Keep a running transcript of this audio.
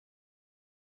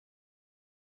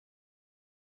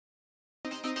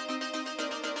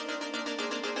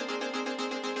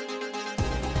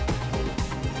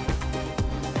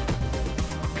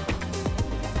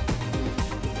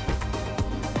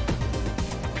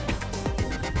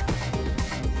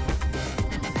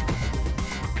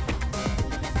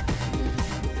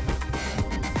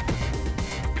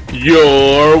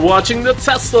You're watching the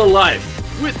Tesla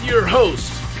Life with your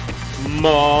host,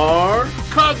 Mark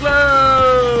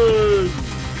Coughlin.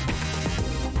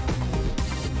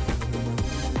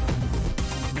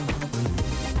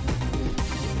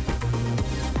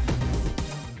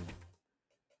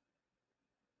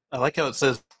 I like how it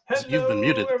says you've been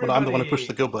muted when I'm the one who pushed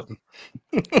the go button.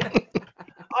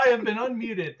 I have been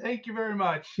unmuted. Thank you very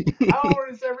much. How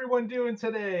is everyone doing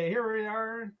today? Here we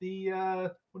are, the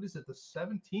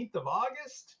 17th of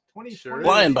August, 2020. Sure.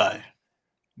 Flying by.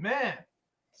 Man,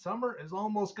 summer is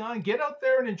almost gone. Get out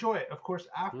there and enjoy it. Of course,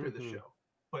 after the show,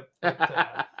 but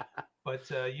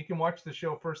you can watch the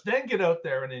show first, then get out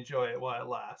there and enjoy it while it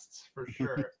lasts, for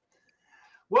sure.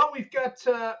 Well, we've got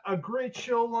a great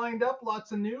show lined up,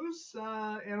 lots of news,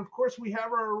 and of course we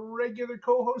have our regular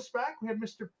co-host back. We have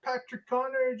Mr. Patrick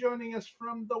Connor joining us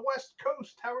from the West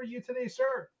Coast. How are you today,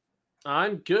 sir?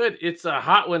 I'm good. It's a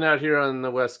hot one out here on the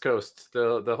West Coast.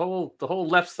 The whole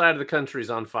left side of the country is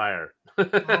on fire. Oh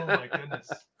my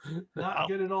goodness, not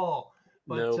good at all.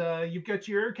 But Nope. You've got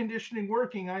your air conditioning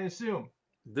working, I assume.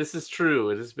 This is true.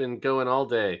 It has been going all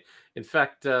day. In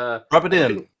fact, Rub it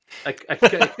in. I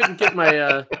couldn't get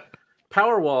my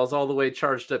power walls all the way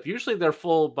charged up. Usually they're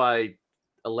full by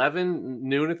 11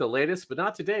 noon at the latest, but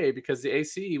not today because the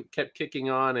AC kept kicking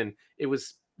on and it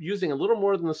was using a little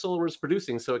more than the solar was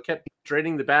producing, so it kept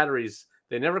draining the batteries.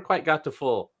 They never quite got to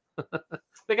full.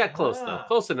 They got close though,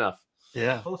 close enough.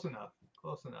 Yeah, close enough.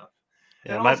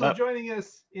 Yeah, and also joining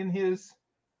us in his.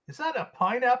 Is that a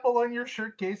pineapple on your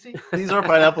shirt, Casey? These are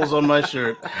pineapples on my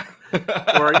shirt.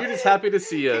 Or are you just happy to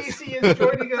see us? Casey is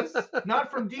joining us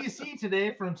not from DC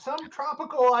today, from some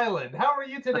tropical island. How are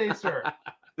you today, sir?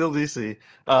 Still DC.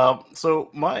 So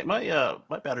my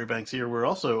battery banks here were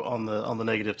also on the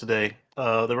negative today.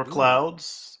 There were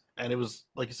clouds, and it was,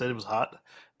 like you said, it was hot,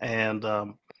 and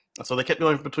so they kept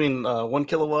going between 1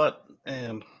 kilowatt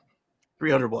and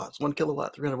 300 watts. 1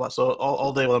 kilowatt, 300 watts. So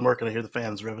all day while I'm working, I hear the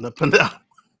fans revving up and down.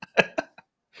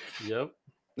 Yep.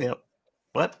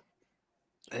 But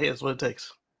hey, that's what it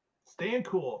takes. Staying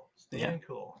cool.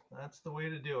 Cool. That's the way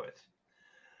to do it.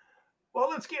 Well,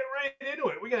 let's get right into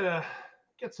it. We gotta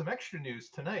get some extra news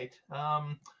tonight.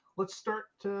 Let's start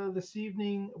this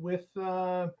evening with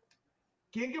Giga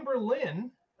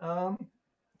Berlin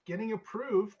getting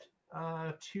approved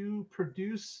to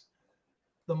produce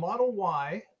the Model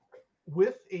Y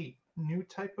with a new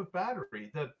type of battery,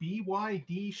 the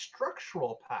BYD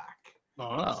Structural Pack.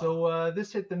 Oh. So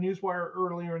this hit the newswire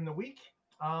earlier in the week,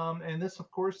 and this, of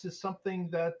course, is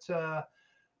something that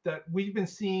we've been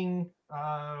seeing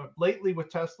lately with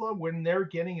Tesla when they're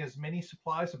getting as many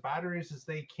supplies of batteries as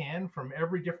they can from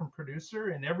every different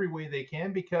producer in every way they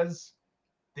can, because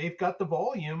they've got the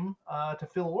volume to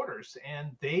fill orders,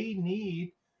 and they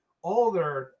need all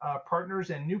their partners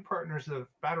and new partners of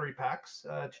battery packs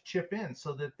to chip in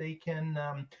so that they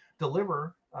can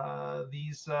deliver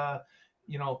these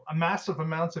massive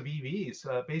amounts of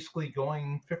EVs, basically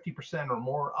going 50% or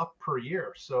more up per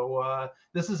year. So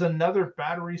this is another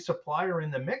battery supplier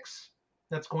in the mix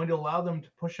that's going to allow them to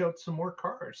push out some more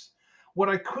cars. What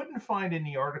I couldn't find in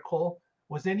the article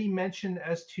was any mention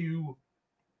as to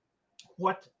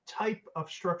what type of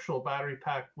structural battery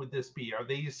pack would this be? Are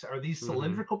these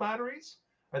cylindrical batteries?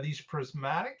 Are these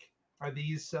prismatic? Are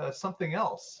these something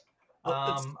else?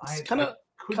 Well, it's kind of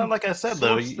like I said,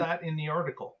 though. That in the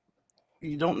article.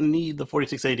 You don't need the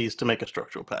 4680s to make a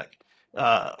structural pack.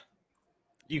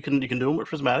 You can do them with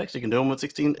prismatics. You can do them with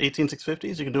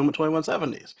 18650s. You can do them with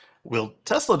 2170s. Will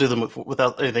Tesla do them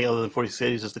without anything other than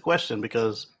 4680s is the question,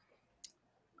 because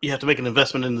you have to make an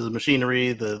investment into the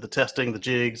machinery, the testing, the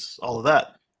jigs, all of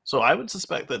that. So I would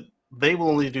suspect that they will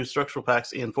only do structural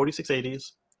packs in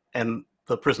 4680s and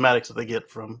the prismatics that they get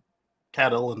from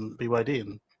CATL and BYD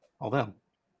and all them.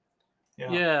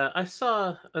 Yeah, I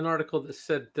saw an article that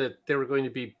said that they were going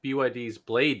to be BYD's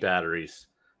Blade batteries,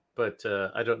 but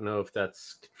I don't know if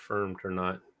that's confirmed or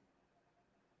not.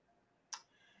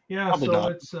 Yeah, probably so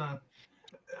not. It's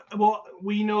well,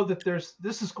 we know that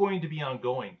this is going to be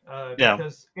ongoing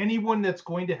because anyone that's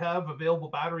going to have available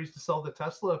batteries to sell the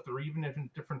Tesla, if they're even in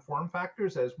different form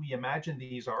factors, as we imagine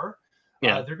these are,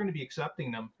 they're going to be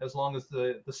accepting them as long as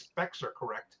the specs are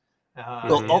correct.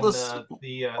 Well,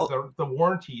 the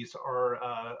warranties are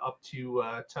up to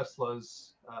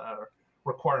Tesla's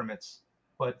requirements,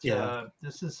 but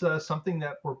this is something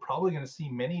that we're probably going to see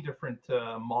many different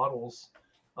models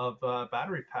of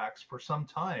battery packs for some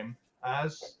time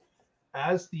as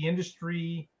the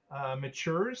industry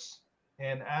matures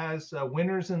and as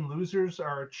winners and losers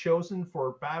are chosen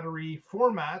for battery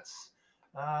formats.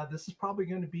 This is probably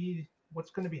going to be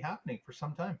what's going to be happening for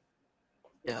some time.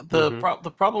 Yeah, Mhm.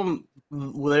 the problem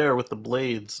there with the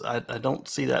blades, I don't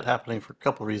see that happening for a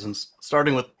couple reasons.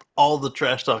 Starting with all the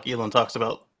trash talk Elon talks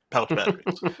about pouch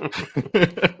batteries.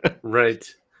 Right.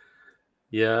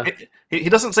 Yeah. He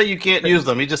doesn't say you can't use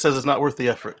them. He just says it's not worth the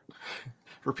effort,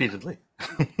 repeatedly.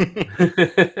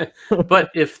 But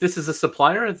if this is a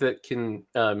supplier that can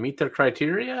meet their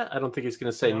criteria, I don't think he's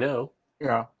going to say Yeah. no.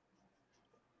 Yeah.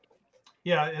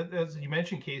 Yeah, as you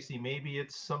mentioned, Casey, maybe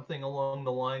it's something along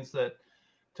the lines that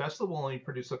Tesla will only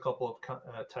produce a couple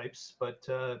of types, but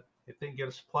if they can get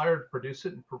a supplier to produce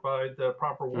it and provide the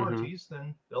proper Hmm. warranties,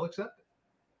 then they'll accept it.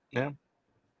 Yeah.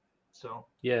 So,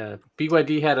 Yeah.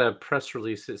 BYD had a press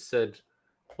release that said,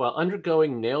 while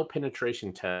undergoing nail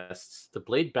penetration tests, the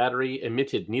blade battery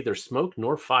emitted neither smoke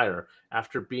nor fire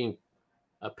after being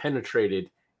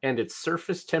penetrated, and its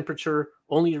surface temperature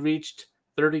only reached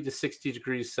 30 to 60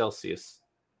 degrees Celsius.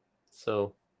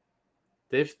 So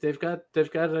they've got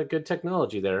a good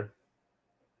technology there.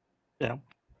 Yeah.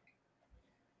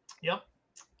 yep.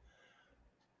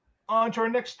 On to our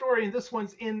next story, and this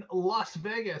one's in Las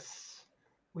Vegas.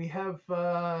 We have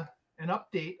an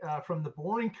update from the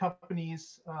Boring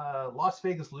Company's Las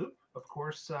Vegas Loop. Of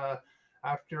course,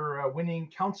 after winning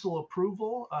council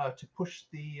approval to push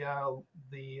the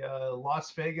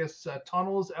Las Vegas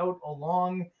tunnels out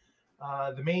along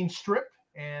the main strip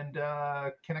and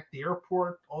connect the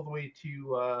airport all the way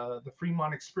to the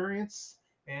Fremont Experience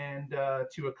and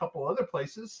to a couple other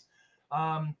places.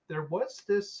 There was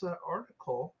this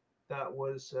article that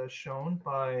was shown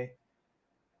by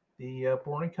the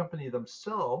Boring Company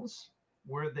themselves,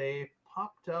 where they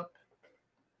popped up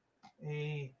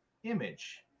a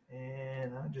image,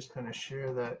 and I'm just going to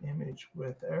share that image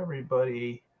with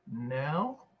everybody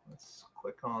now. Let's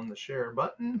click on the share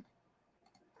button,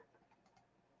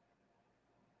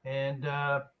 and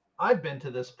I've been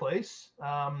to this place.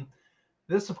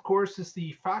 This, of course, is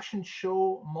the Fashion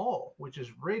Show Mall, which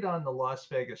is right on the Las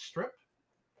Vegas Strip,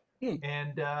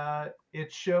 and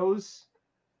it shows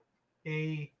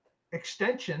a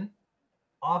extension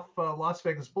off Las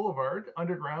Vegas Boulevard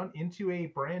underground into a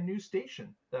brand new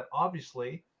station that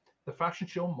obviously the Fashion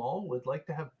Show Mall would like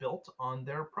to have built on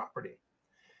their property.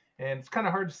 And it's kind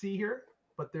of hard to see here,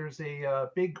 but there's a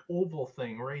big oval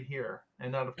thing right here,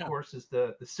 and that of Yeah. course is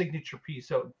the signature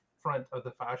piece out front of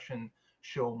the Fashion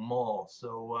Show Mall.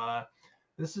 So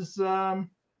this is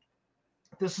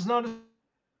not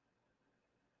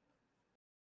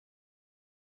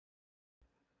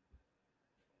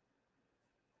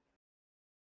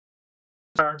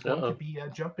are going to Uh-oh. be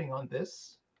jumping on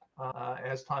this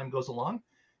as time goes along,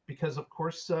 because of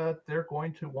course they're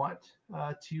going to want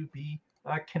to be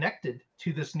connected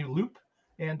to this new loop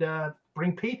and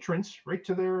bring patrons right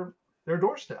to their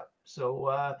doorstep.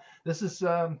 So this is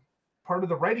part of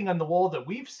the writing on the wall that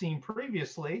we've seen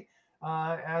previously.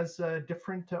 As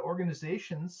different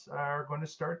organizations are going to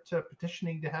start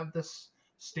petitioning to have this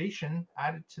station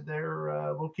added to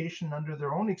their location under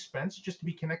their own expense, just to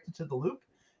be connected to the loop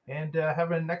and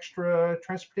have an extra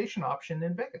transportation option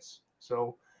in Vegas.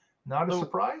 So, not a So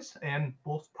surprise, and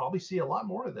we'll probably see a lot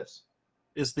more of this.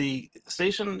 is the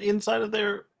station inside of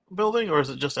their building, or is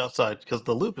it just outside? Because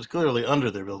the loop is clearly under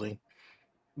their building.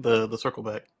 The circle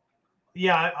back.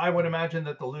 Yeah, I would imagine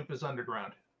that the loop is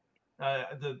underground.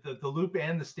 The loop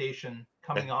and the station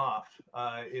Okay. coming off,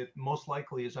 it most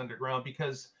likely is underground,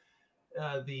 because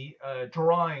the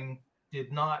drawing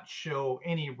did not show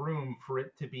any room for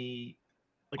it to be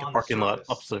Like a on the parking lot surface.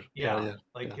 upstairs. Yeah, Yeah, yeah,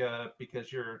 like yeah.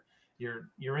 because you're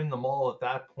in the mall at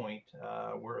that point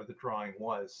where the drawing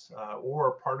was,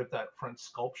 or part of that front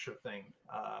sculpture thing.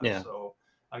 Yeah. So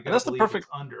I And gotta that's the believe it's perfect.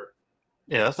 under.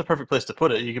 Yeah, that's the perfect place to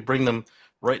put it. You could bring them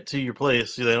right to your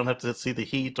place, so they don't have to see the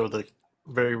heat or the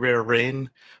very rare rain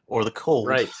or the cold.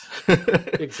 Right.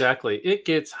 Exactly. It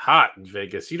gets hot in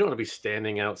Vegas. You don't want to be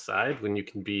standing outside when you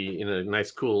can be in a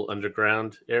nice, cool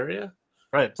underground area.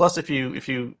 Right. Plus, if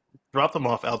you drop them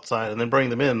off outside and then bring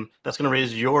them in, that's going to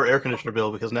raise your air conditioner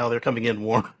bill because now they're coming in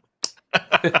warm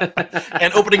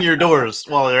and opening your doors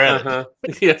while they're at it. Uh-huh.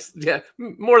 Yes. Yeah.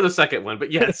 More the second one,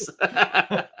 but yes.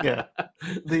 Yeah.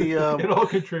 The It all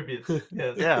contributes.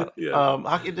 Yes. yeah. Yeah.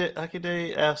 Hockey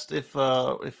Day asked if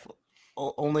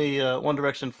only One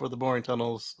Direction for the boring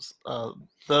tunnels.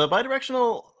 The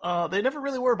bidirectional, they never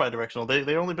really were bidirectional.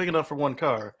 They're only big enough for one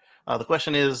car. The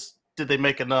question is, did they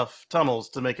make enough tunnels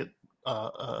to make it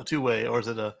a two-way, or is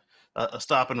it a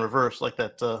stop and reverse like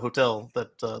that hotel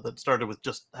that started with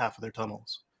just half of their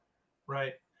tunnels?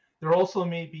 Right. There also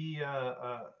may be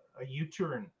a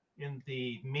U-turn in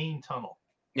the main tunnel.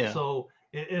 Yeah. So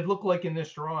it looked like in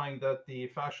this drawing that the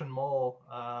Fashion Mall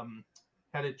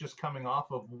had it just coming off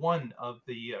of one of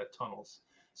the tunnels.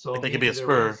 So Like they could be maybe a there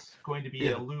spur. is going to be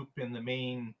Yeah. a loop in the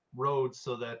main road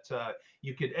so that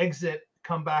you could exit,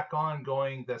 come back on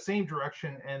going the same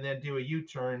direction, and then do a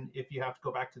U-turn if you have to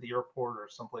go back to the airport or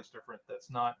someplace different that's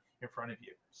not in front of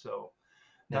you. So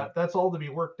Yeah. that's all to be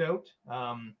worked out.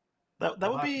 That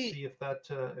We'll would have to be see if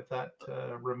that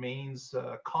remains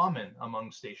common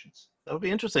among stations. that would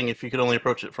be interesting if you could only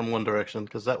approach it from one direction,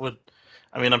 because that would,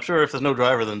 I mean, I'm sure if there's no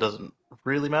driver, then it doesn't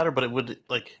really matter. But it would,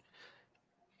 like,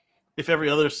 if every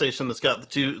other station that's got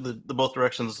the both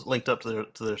directions linked up to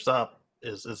their stop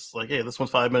is like, hey, this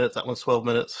one's 5 minutes, that one's 12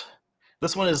 minutes,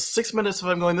 this one is 6 minutes if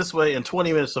I'm going this way and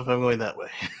 20 minutes if I'm going that way.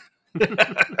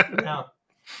 Yeah,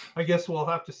 I guess we'll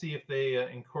have to see if they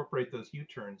incorporate those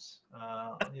U-turns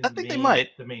in I think they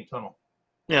might. the main tunnel.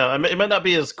 Yeah, it might not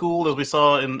be as cool as we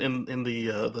saw in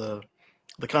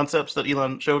the concepts that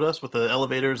Elon showed us with the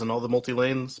elevators and all the multi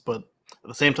lanes, but at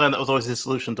the same time, that was always his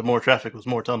solution to more traffic was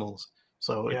more tunnels.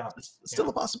 So Yeah, it's still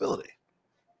a possibility.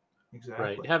 Exactly.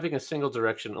 Right. Having a single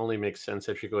direction only makes sense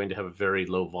if you're going to have a very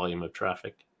low volume of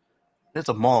traffic. It's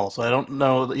a mall, so I don't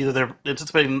know either they're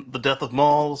anticipating the death of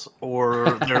malls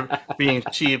or they're being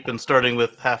cheap and starting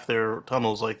with half their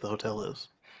tunnels like the hotel is.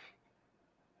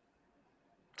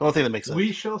 It's the only thing that makes sense.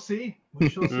 We shall see. We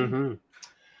shall see. Mm-hmm.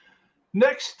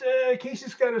 Next,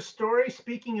 Casey's got a story.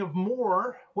 Speaking of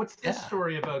more, what's this Yeah.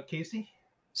 story about, Casey?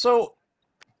 So,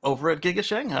 over at Giga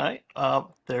Shanghai,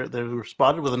 they were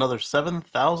spotted with another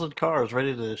 7,000 cars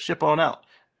ready to ship on out,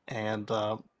 and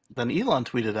then Elon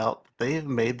tweeted out they've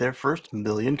made their first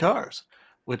million cars,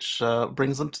 which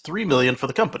brings them to 3 million for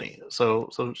the company. So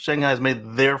Shanghai has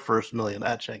made their first million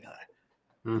at Shanghai.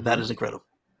 Mm-hmm. That is incredible.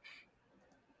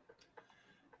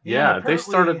 Yeah, they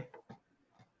started.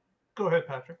 Go ahead,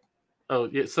 Patrick. Oh,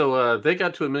 yeah. So they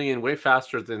got to 1 million way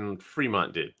faster than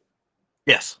Fremont did.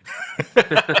 Yes.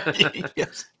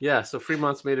 Yes. Yeah. So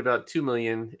Fremont's made about 2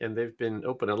 million, and they've been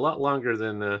open a lot longer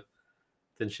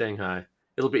than Shanghai.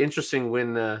 It'll be interesting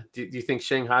when. Do you think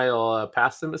Shanghai will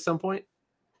pass them at some point?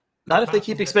 Not if they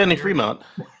keep expanding Fremont.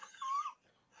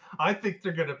 I think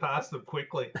they're going to pass them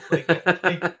quickly. Like,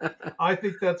 I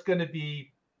think that's going to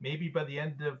be maybe by the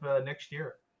end of next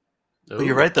year. But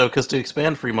you're right, though, because to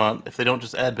expand Fremont, if they don't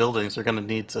just add buildings, they're going to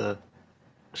need to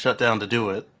shut down to do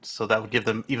it. So that would give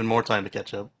them even more time to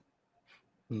catch up.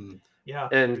 Yeah.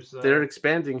 And they're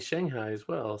expanding Shanghai as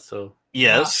well. So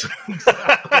yes. Yeah,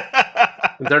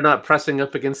 exactly. They're not pressing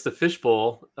up against the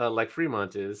fishbowl like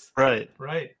Fremont is. Right.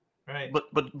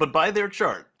 But by their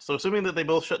chart, so assuming that they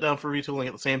both shut down for retooling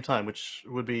at the same time, which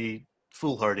would be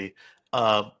foolhardy,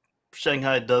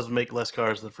 Shanghai does make less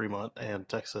cars than Fremont and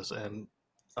Texas and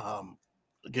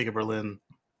Giga Berlin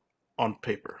on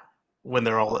paper when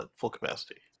they're all at full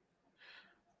capacity.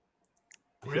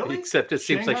 Really? Except it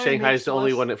seems like Shanghai is the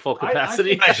only one at full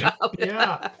capacity.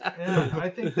 Yeah. I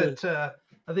think that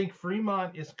I think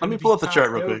Fremont is. Let me pull up the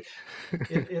chart real quick.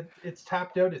 It's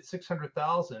tapped out at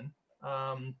 600,000.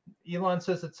 Elon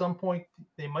says at some point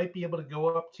they might be able to go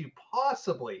up to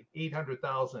possibly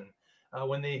 800,000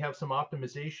 when they have some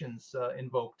optimizations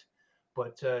invoked.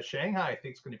 But Shanghai, I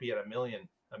think, is going to be at a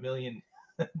million,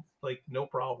 like no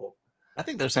problem. I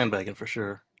think they're sandbagging for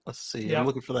sure. Let's see. Yeah. I'm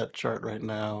looking for that chart right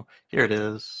now. Here it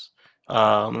is.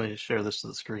 Let me share this to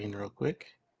the screen real quick.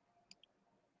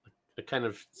 I kind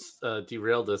of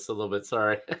derailed us a little bit.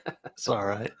 Sorry. It's all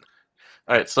right.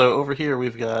 All right. So over here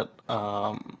we've got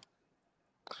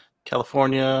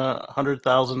California,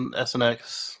 100,000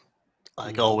 SNX,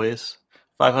 like always.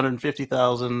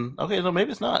 550,000. Okay, no,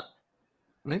 maybe it's not.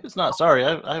 Maybe it's not. Sorry,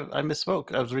 I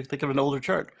misspoke. I was thinking of an older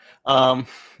chart.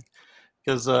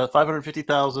 Because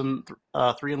 550,000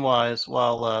 3 and Ys,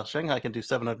 while Shanghai can do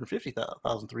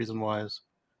 750,000 3s and Ys.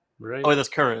 Right. Oh, that's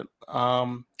current.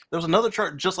 There was another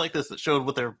chart just like this that showed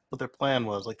what their plan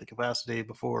was, like the capacity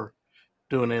before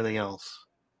doing anything else.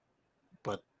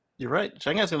 But you're right.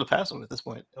 Shanghai's going to pass them at this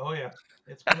point. Oh yeah,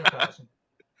 it's going to pass them.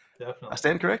 Definitely. I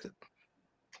stand corrected.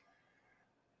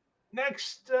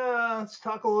 Next, let's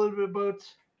talk a little bit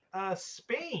about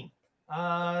Spain.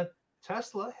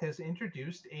 Tesla has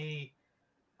introduced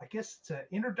I guess it's an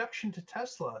introduction to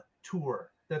Tesla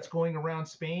tour that's going around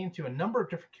Spain to a number of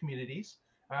different communities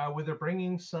where they're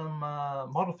bringing some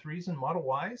Model 3s and Model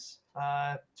Ys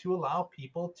to allow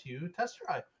people to test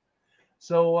drive.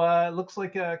 So it looks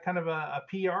like a kind of a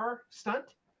PR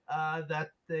stunt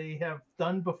that they have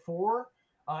done before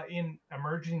in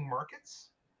emerging markets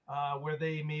where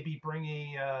they maybe bring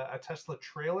a Tesla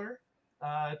trailer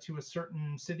to a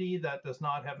certain city that does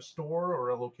not have a store or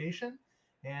a location.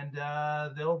 And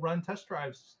they'll run test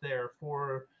drives there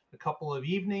for a couple of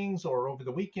evenings or over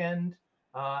the weekend.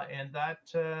 And that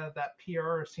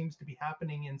PR seems to be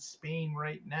happening in Spain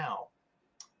right now.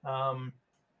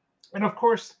 And of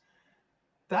course,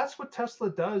 that's what Tesla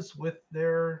does with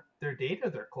their data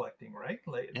they're collecting, right?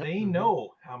 Like, Yep. they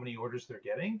know how many orders they're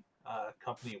getting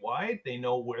company wide. They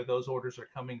know where those orders are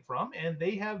coming from, and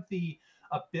they have the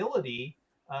ability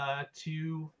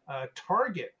to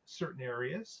target certain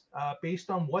areas based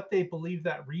on what they believe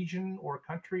that region or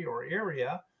country or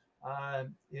area uh,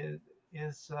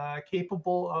 is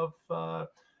capable of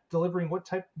delivering what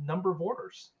type number of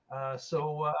orders.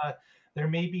 So there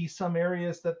may be some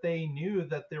areas that they knew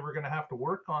that they were going to have to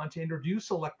work on to introduce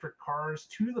electric cars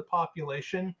to the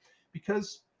population,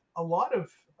 because a lot of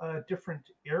different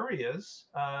areas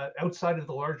outside of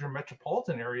the larger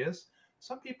metropolitan areas,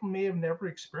 some people may have never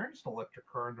experienced an electric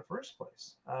car in the first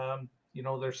place.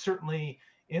 There's certainly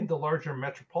in the larger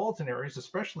metropolitan areas,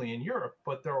 especially in Europe,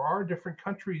 but there are different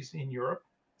countries in Europe,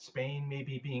 Spain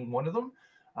maybe being one of them,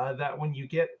 that when you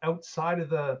get outside of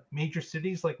the major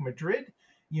cities like Madrid,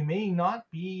 you may not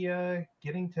be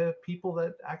getting to people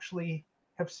that actually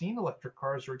have seen electric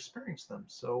cars or experienced them.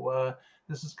 So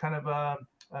this is kind of a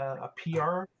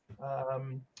PR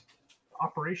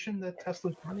operation that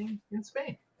Tesla's running in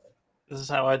Spain. This is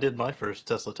how I did my first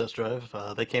Tesla test drive.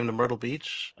 They came to Myrtle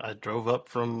Beach. I drove up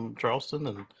from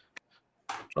Charleston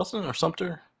or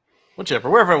Sumter, whichever,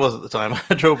 wherever I was at the time.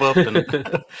 I drove up, and,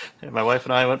 and my wife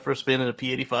and I went for a spin in a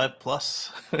P85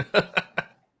 Plus.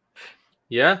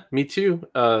 Yeah, me too.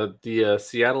 The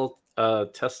Seattle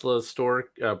Tesla store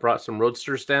brought some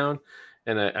Roadsters down,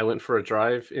 and I went for a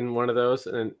drive in one of those,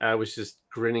 and I was just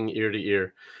grinning ear to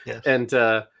ear. Yes. And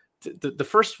the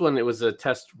first one, it was a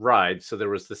test ride, so there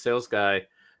was the sales guy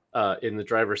in the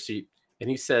driver's seat, and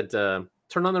he said,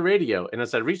 "Turn on the radio." And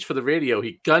as I reached for the radio,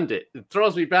 he gunned it and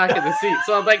throws me back in the seat.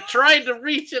 So I'm like trying to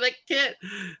reach it, I can't.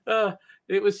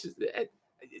 It was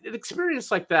an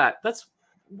experience like that. That's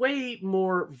way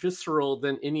more visceral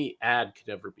than any ad could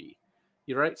ever be.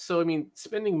 You're right. So I mean,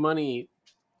 spending money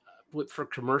for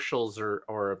commercials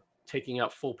or taking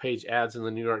out full page ads in the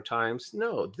New York Times.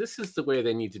 No, this is the way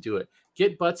they need to do it.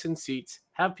 Get butts in seats,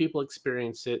 have people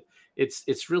experience it.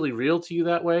 It's really real to you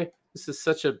that way. This is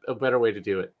such a better way to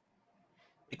do it.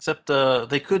 Except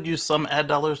they could use some ad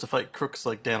dollars to fight crooks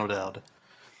like Dan O'Dowd.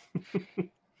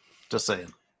 Just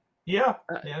saying. Yeah,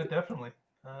 definitely.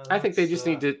 I think they just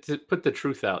need to put the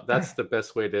truth out. That's the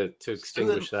best way to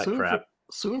extinguish that crap.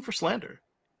 Sue him for slander.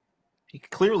 He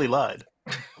clearly lied.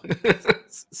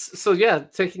 So yeah,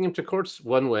 taking him to court's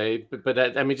one way,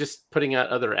 but I mean, just putting out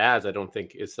other ads, I don't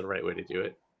think is the right way to do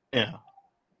it. Yeah.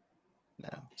 No.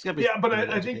 Yeah, but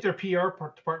I think their PR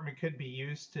department could be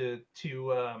used to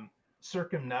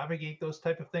circumnavigate those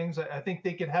type of things. I think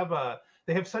they could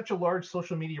they have such a large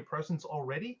social media presence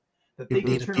already that they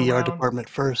need could a turn PR around. Department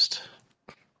first.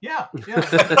 Yeah. They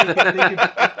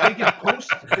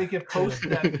could post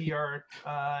that PR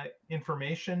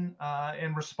information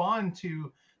and respond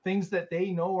to things that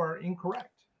they know are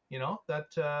incorrect.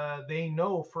 That they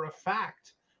know for a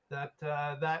fact that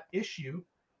that issue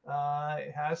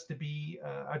has to be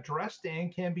addressed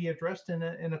and can be addressed in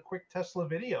a quick Tesla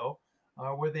video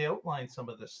where they outline some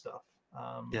of this stuff.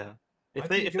 Yeah.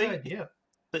 Idea.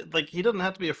 Like, he doesn't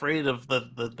have to be afraid of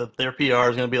their PR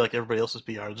is going to be like everybody else's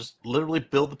PR. Just literally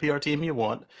build the PR team you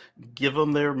want, give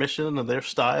them their mission and their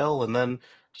style, and then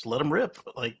just let them rip.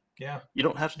 Like, you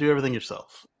don't have to do everything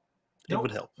yourself. It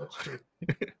would help. That's true.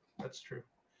 That's true.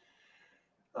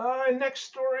 Next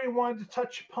story I wanted to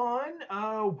touch upon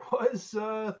was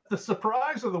the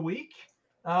surprise of the week.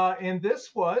 And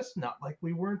this was, not like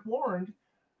we weren't warned,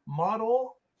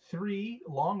 Model 3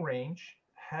 long range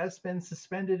has been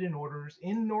suspended in orders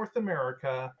in North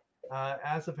America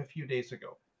as of a few days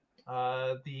ago.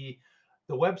 The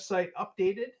website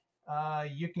updated.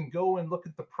 You can go and look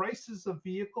at the prices of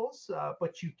vehicles,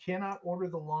 but you cannot order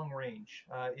the long range.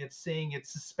 It's saying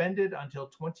it's suspended until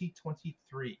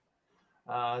 2023.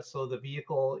 So the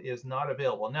vehicle is not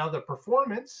available. Now the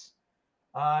performance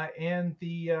and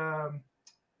the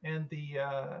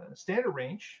standard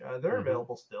range, they're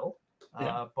available still.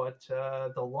 But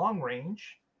the long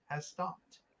range has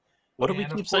stopped. What do we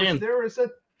keep saying? There is a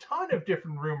ton of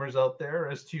different rumors out there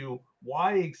as to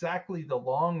why exactly the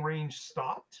long range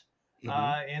stopped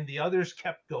and the others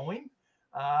kept going,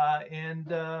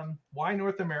 and why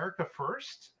North America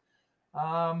first.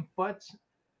 But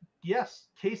yes,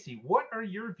 Casey, what are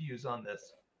your views on this?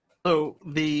 So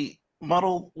the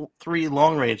Model 3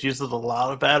 long range uses a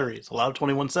lot of batteries, a lot of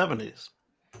 2170s.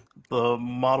 The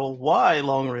Model Y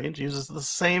long range uses the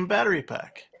same battery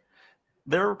pack.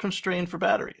 They're constrained for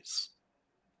batteries.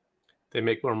 They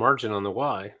make more margin on the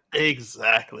Y.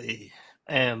 Exactly.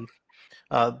 And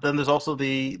then there's also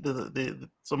the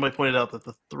somebody pointed out that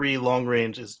the 3 long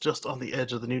range is just on the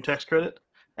edge of the new tax credit.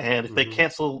 And if they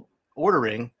cancel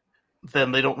ordering,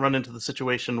 then they don't run into the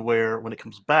situation where when it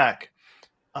comes back,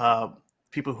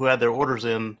 people who had their orders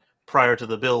in prior to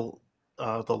the bill,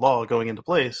 the law going into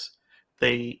place,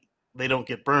 they don't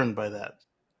get burned by that.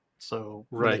 So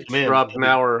when they Right. come in, Rob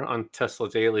Maurer on Tesla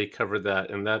Daily covered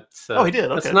that, and that's oh, he did.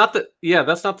 that's Okay. not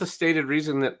that's not the stated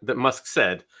reason that Musk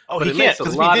said. Oh, but he it can't, makes a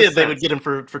because if lot he of did, they would sense. get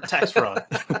him for tax fraud.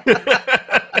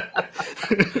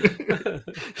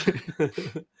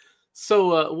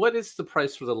 So, what is the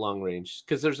price for the long range?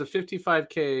 Because there's a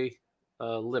 55K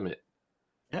limit.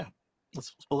 Yeah,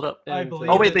 let's pull it up. I And, believe.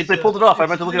 Oh wait, they it's, pulled it off. I it's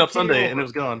meant to look it up 3K Sunday, and over. it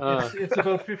was gone. It's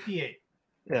about 58.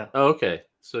 Yeah. Oh, okay.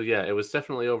 So yeah, it was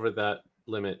definitely over that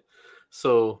limit.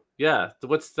 So yeah,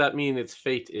 what's that mean? Its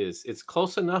fate is it's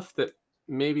close enough that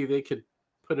maybe they could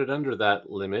put it under that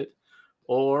limit,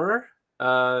 or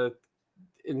and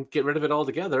get rid of it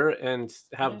altogether and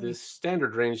have Yeah. this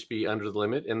standard range be under the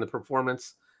limit, and the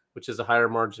performance, which is a higher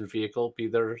margin vehicle, be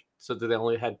there so that they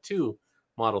only had two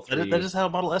Model 3. That is how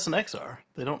Model S and X are.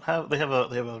 They don't have. They have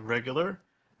a regular,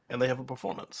 and they have a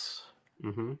performance.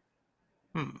 Mm-hmm.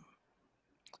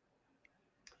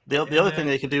 The And other thing then-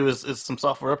 they can do is some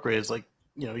software upgrades, like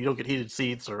you don't get heated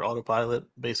seats or autopilot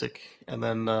basic, and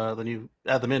then you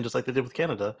add them in just like they did with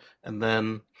Canada, and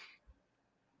then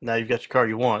now you've got your car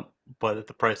you want, but at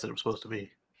the price that it was supposed to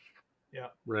be. Yeah.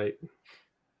 Right.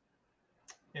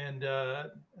 And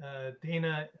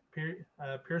Dana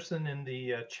Pearson in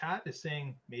the chat is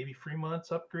saying maybe Fremont's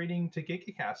upgrading to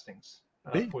gigacastings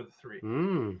for the 3.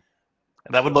 Mm.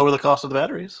 And that would lower the cost of the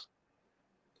batteries.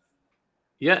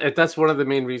 Yeah, that's one of the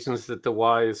main reasons that the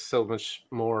Y is so much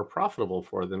more profitable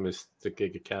for them is the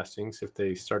gigacastings. If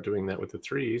they start doing that with the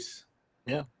 3s,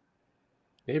 yeah,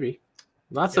 maybe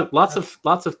lots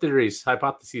of theories,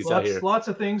 hypotheses out here. Lots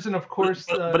of things, and of course,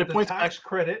 but it the points tax back...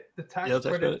 credit. The tax credit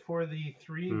credit for the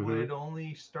 3 Mhm. would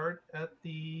only start at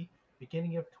the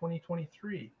beginning of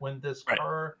 2023 when this Right.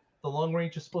 car, the long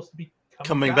range, is supposed to be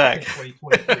coming back in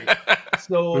 2023.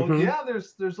 So Mhm. yeah,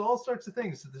 there's all sorts of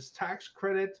things. This tax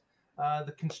credit,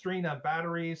 the constraint on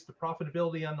batteries, the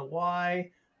profitability on the Y,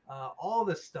 all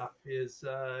this stuff is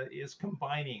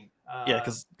combining. Yeah,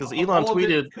 because Elon all of it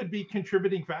tweeted... could be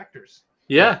contributing factors.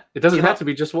 Yeah, it doesn't Elon... have to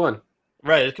be just one.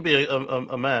 Right, it could be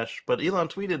a mash. But Elon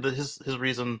tweeted that his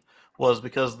reason was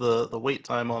because the wait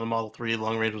time on the Model 3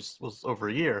 long range was over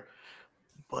a year.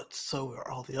 But so are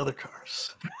all the other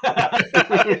cars.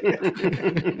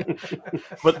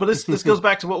 but this goes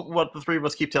back to what the three of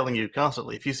us keep telling you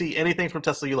constantly. If you see anything from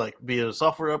Tesla you like, be it a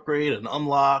software upgrade, an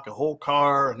unlock, a whole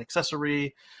car, an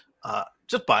accessory,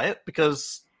 just buy it,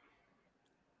 because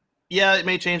yeah, it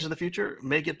may change in the future,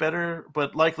 may get better,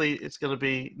 but likely it's going to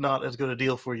be not as good a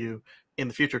deal for you in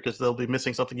the future because they'll be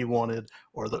missing something you wanted,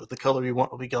 or the color you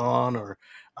want will be gone, or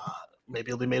maybe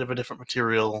it'll be made of a different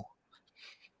material.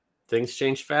 Things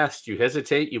change fast. You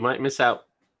hesitate, you might miss out.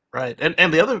 Right.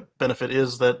 And the other benefit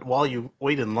is that while you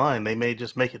wait in line, they may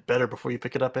just make it better before you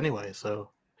pick it up anyway.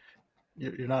 So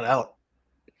you're not out.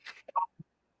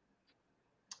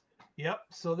 Yep.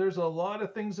 So there's a lot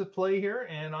of things at play here,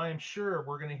 and I'm sure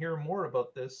we're going to hear more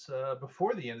about this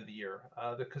before the end of the year,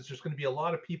 because there's going to be a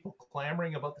lot of people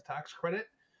clamoring about the tax credit.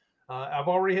 I've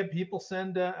already had people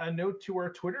send a note to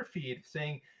our Twitter feed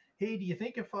saying, hey, do you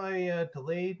think if I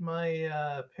delayed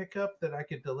my pickup that I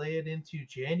could delay it into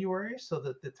January so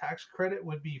that the tax credit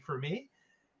would be for me?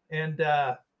 And,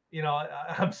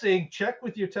 I'm saying check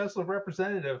with your Tesla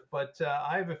representative, but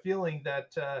I have a feeling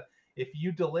that if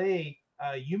you delay,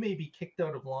 you may be kicked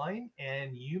out of line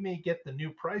and you may get the new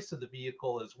price of the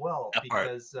vehicle as well,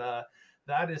 because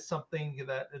that is something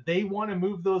that they want to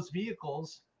move those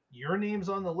vehicles. Your name's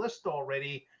on the list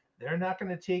already. They're not going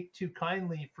to take too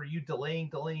kindly for you delaying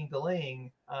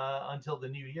until the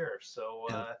new year. So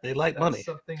they like money.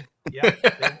 Something,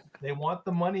 yeah, they want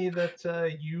the money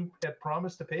that you had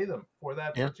promised to pay them for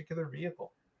that particular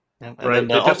vehicle. Yeah, right.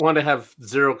 They don't want to have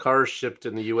 0 cars shipped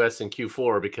in the U.S. in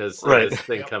Q4 because this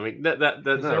thing coming.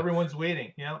 Because everyone's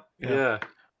waiting. Yeah.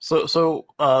 So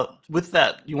with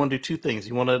that, you want to do two things.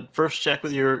 You want to first check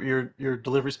with your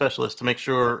delivery specialist to make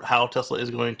sure how Tesla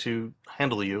is going to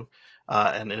handle you.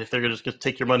 And if they're just going to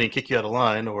take your money and kick you out of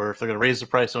line, or if they're going to raise the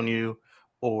price on you,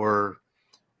 or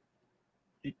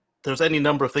there's any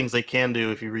number of things they can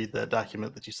do if you read that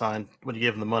document that you signed when you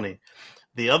give them the money.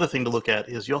 The other thing to look at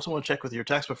is you also want to check with your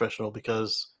tax professional,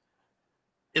 because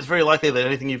it's very likely that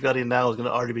anything you've got in now is going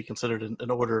to already be considered an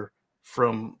order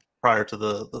from prior to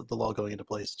the law going into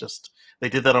place. Just they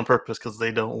did that on purpose because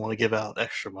they don't want to give out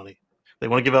extra money. They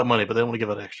want to give out money, but they don't want to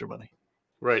give out extra money.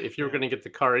 Right. If you're going to get the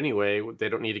car anyway, they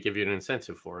don't need to give you an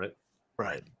incentive for it.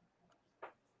 Right.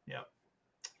 Yeah.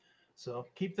 So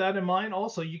keep that in mind.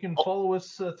 Also, you can follow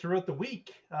us throughout the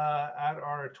week at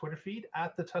our Twitter feed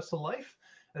at the Tesla Life,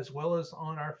 as well as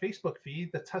on our Facebook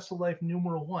feed, the Tesla Life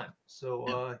 #1.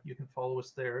 So you can follow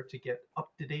us there to get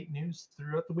up-to-date news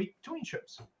throughout the week between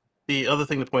shows. The other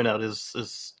thing to point out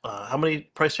is how many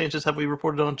price changes have we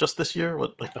reported on just this year?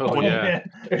 What, like Oh, 20? yeah.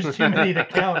 Man, there's too many to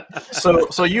count.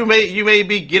 So you may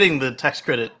be getting the tax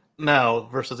credit now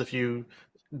versus if you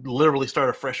literally start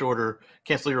a fresh order,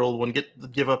 cancel your old one,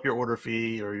 give up your order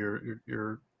fee or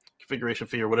your configuration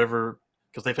fee or whatever,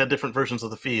 because they've had different versions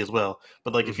of the fee as well.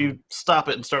 But like if you stop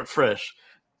it and start fresh,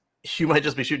 you might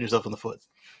just be shooting yourself in the foot.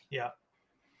 Yeah.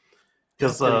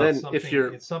 Because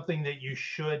it's something that you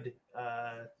should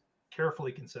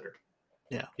carefully consider.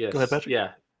 Yeah. Yes. Go ahead, Patrick.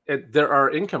 Yeah. There are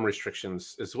income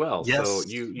restrictions as well. Yes. So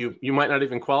you might not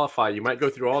even qualify. You might go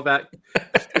through all that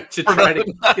to try to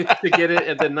get it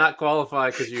and then not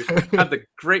qualify because you have the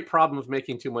great problem of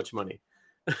making too much money.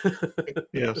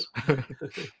 Yes.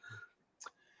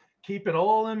 Keep it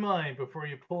all in mind before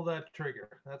you pull that trigger.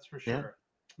 That's for sure.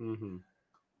 Yeah. Mm-hmm.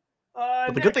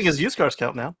 But the good thing is used cars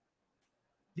count now.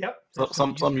 Yep.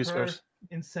 Some used cars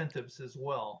incentives as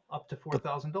well, up to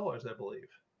 $4,000, I believe.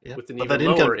 Yeah. With an but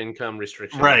even lower income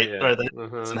restriction. Right. Yeah. Right.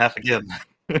 That's in half again.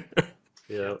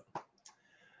 Yeah.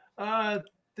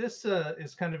 This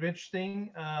is kind of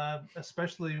interesting,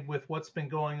 especially with what's been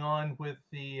going on with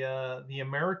the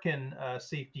American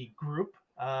safety group.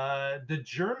 The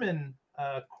German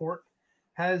court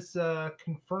has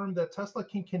confirmed that Tesla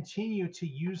can continue to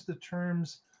use the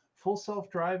terms full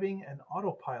self-driving and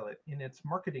autopilot in its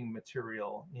marketing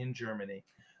material in Germany.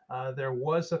 There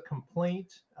was a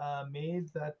complaint made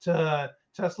that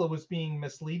Tesla was being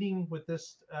misleading with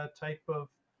this type of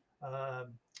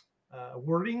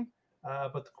wording,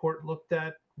 but the court looked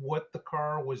at what the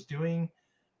car was doing,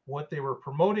 what they were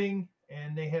promoting,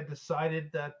 and they had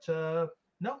decided that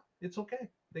no, it's okay.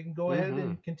 They can go ahead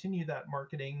and continue that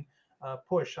marketing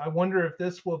push. I wonder if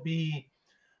this will be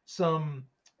some,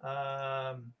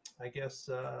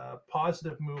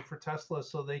 positive move for Tesla,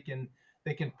 so they can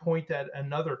point at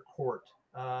another court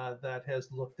that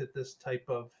has looked at this type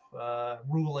of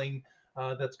ruling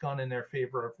that's gone in their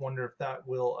favor. I wonder if that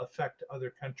will affect other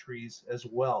countries as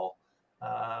well,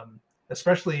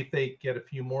 especially if they get a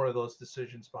few more of those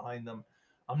decisions behind them.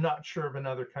 I'm not sure of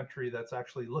another country that's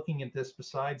actually looking at this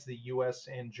besides the U.S.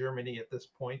 and Germany at this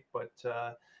point, but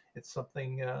it's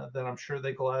something that I'm sure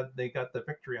they're glad they got the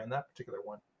victory on that particular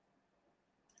one.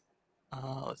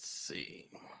 Let's see.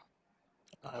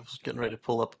 I was getting ready to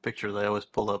pull up a picture that I always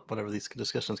pull up whenever these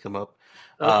discussions come up.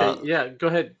 Okay, yeah, go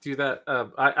ahead, do that.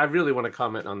 I really want to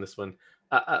comment on this one.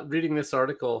 Reading this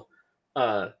article,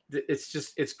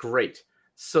 it's great.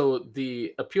 So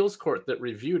the appeals court that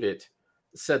reviewed it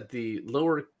said the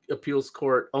lower appeals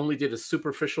court only did a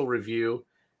superficial review.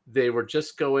 They were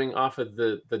just going off of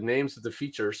the names of the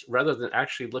features rather than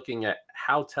actually looking at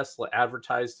how Tesla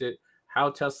advertised it, how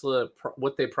Tesla,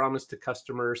 what they promised to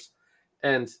customers.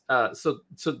 And so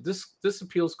this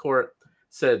appeals court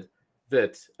said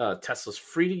that Tesla's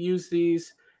free to use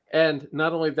these. And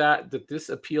not only that this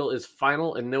appeal is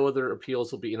final and no other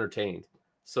appeals will be entertained.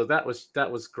 So that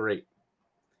was great.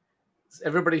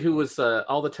 Everybody who was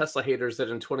all the Tesla haters that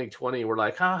in 2020 were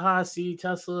like, haha, see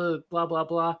Tesla, blah, blah,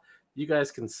 blah. You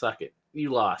guys can suck it.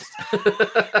 You lost.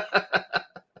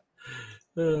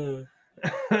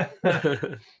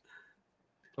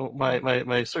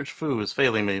 My search foo is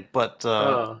failing me, but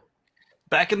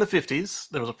back in the 50s,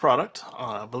 there was a product,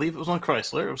 I believe it was on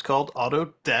Chrysler, it was called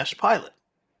Auto-Pilot.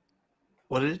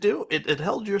 What did it do? It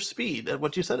held your speed at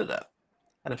what you set it at.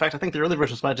 And in fact, I think the early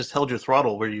versions might have just held your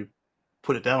throttle where you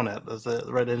put it down at, as the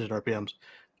right engine RPMs.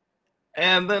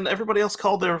 And then everybody else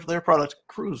called their product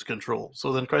Cruise Control.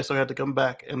 So then Chrysler had to come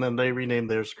back, and then they renamed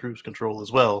theirs Cruise Control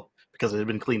as well, because it had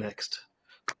been Kleenexed.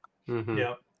 Mm-hmm.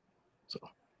 Yeah. So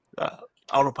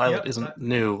autopilot isn't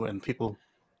new, and people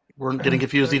weren't getting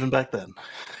confused even back then.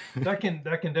 that can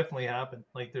definitely happen.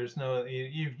 Like there's no,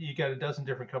 you got a dozen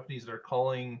different companies that are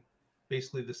calling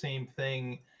basically the same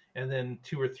thing, and then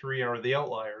 2 or 3 are the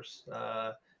outliers.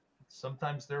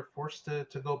 Sometimes they're forced to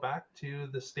go back to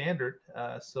the standard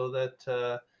so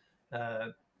that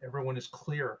everyone is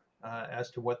clear as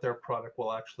to what their product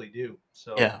will actually do.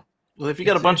 So yeah, well, if you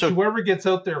got a bunch of whoever gets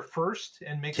out there first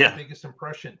and makes the biggest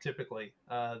impression, typically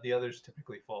the others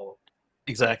typically follow.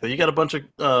 Exactly. You got a bunch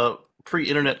of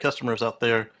pre-internet customers out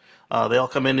there. They all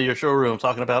come into your showroom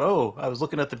talking about, oh, I was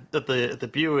looking at the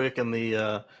Buick and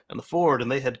the Ford, and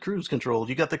they had cruise control.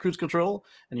 You got the cruise control?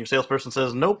 And your salesperson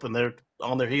says nope, and they're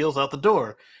on their heels out the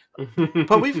door.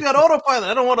 But we've got autopilot.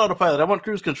 I don't want autopilot. I want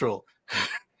cruise control.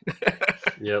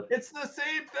 Yep. It's the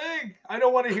same thing. I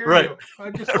don't want to hear Right. you.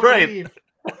 I just want Right. to leave.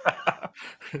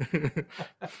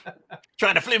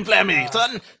 Trying to flim flam me,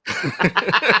 son.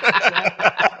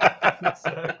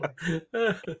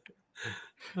 Exactly.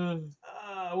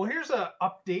 Well, here's an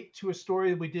update to a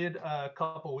story we did a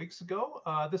couple weeks ago.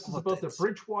 This is about the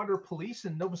Bridgewater Police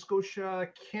in Nova Scotia,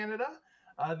 Canada.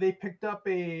 They picked up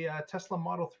a Tesla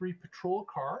Model 3 patrol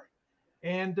car,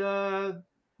 and the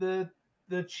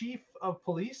chief of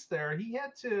police there, he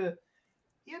had to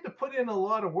put in a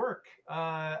lot of work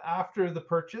after the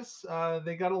purchase.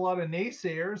 They got a lot of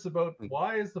naysayers about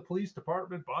why is the police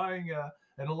department buying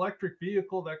an electric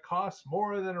vehicle that costs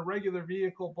more than a regular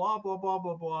vehicle, blah, blah, blah,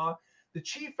 blah, blah. The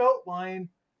chief outlined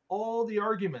all the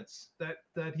arguments that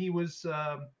he was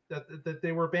that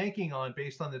they were banking on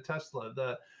based on the Tesla,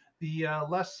 the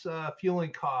less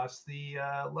fueling costs, the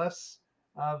less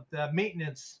of the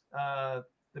maintenance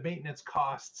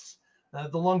costs,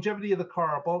 the longevity of the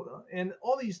car, and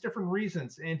all these different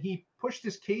reasons. And he pushed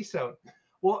his case out.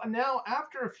 Well, now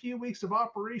after a few weeks of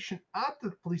operation at the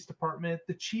police department,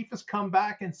 the chief has come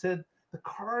back and said the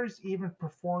car is even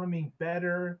performing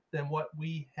better than what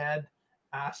we had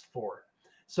asked for.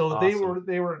 So Awesome.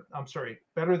 they were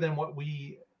better than what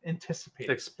we anticipated.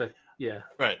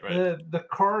 Right. The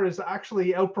car is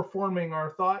actually outperforming our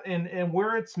thought, and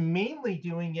where it's mainly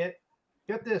doing it,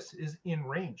 get this, is in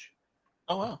range.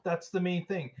 Oh wow! That's the main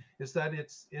thing, is that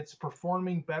it's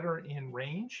performing better in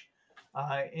range,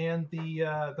 and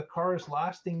the car is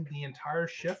lasting the entire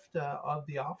shift of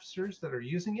the officers that are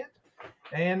using it,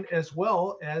 and as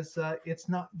well as it's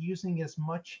not using as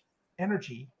much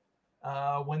energy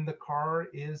when the car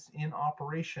is in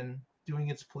operation doing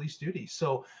its police duties.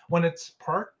 So when it's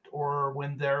parked, or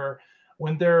when they're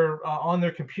on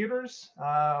their computers,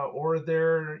 or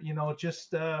they're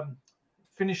just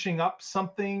finishing up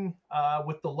something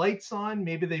with the lights on.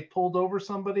 Maybe they pulled over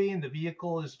somebody and the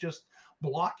vehicle is just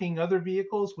blocking other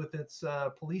vehicles with its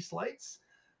police lights.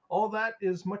 All that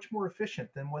is much more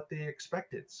efficient than what they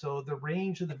expected. So the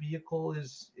range of the vehicle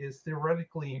is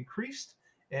theoretically increased,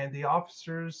 and the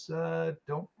officers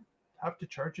don't have to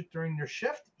charge it during their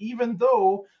shift, even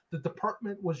though the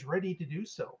department was ready to do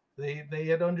so. They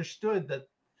had understood that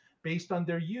based on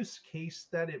their use case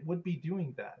that it would be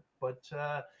doing that. But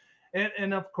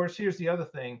and of course, here's the other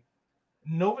thing.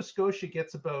 Nova Scotia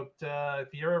gets about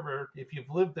if you've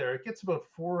lived there, it gets about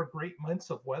 4 great months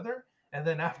of weather, and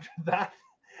then after that,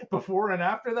 before and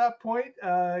after that point,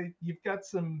 you've got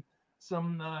some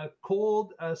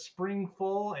cold spring,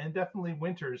 fall, and definitely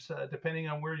winters, depending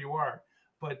on where you are.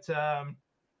 But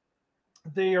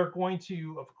they are going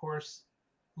to, of course,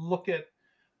 look at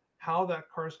how that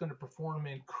car is going to perform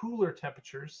in cooler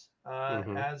temperatures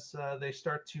as they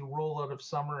start to roll out of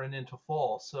summer and into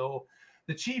fall. So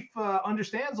the chief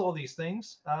understands all these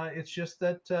things. It's just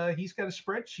that he's got a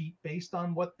spreadsheet based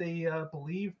on what they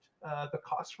believed the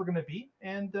costs were going to be,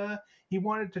 and he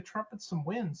wanted to trumpet some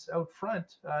wins out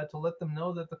front to let them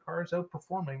know that the car is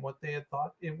outperforming what they had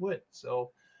thought it would.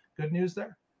 So good news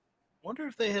there. Wonder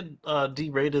if they had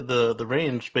derated the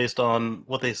range based on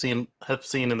what they have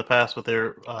seen in the past with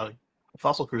their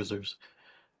fossil cruisers.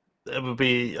 It would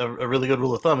be a really good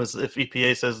rule of thumb is if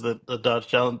EPA says that a Dodge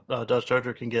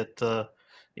Charger can get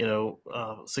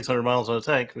 600 miles on a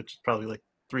tank, which is probably like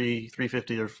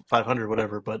 350 or 500,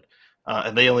 whatever, but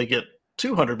and they only get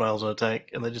 200 miles on a tank,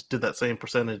 and they just did that same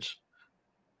percentage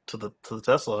to the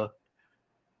Tesla.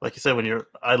 Like you said, when you're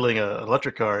idling an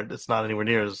electric car, it's not anywhere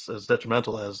near as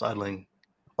detrimental as idling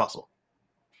fossil.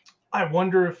 I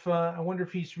wonder if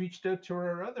he's reached out to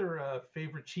our other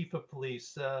favorite chief of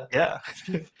police,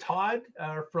 Chief Todd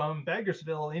from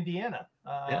Baggersville, Indiana.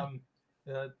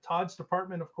 Todd's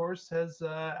department, of course, has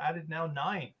added now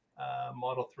 9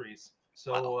 Model 3s.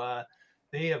 So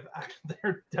they're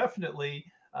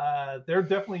definitely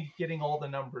getting all the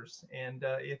numbers, and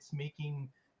it's making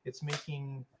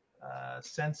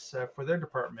sense for their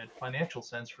department, financial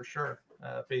sense for sure,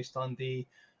 based on the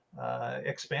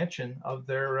expansion of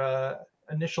their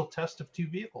initial test of 2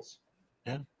 vehicles.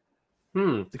 Yeah.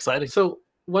 It's exciting. So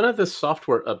one of the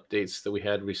software updates that we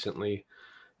had recently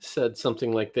said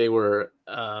something like they were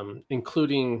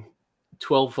including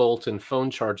 12-volt and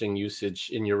phone charging usage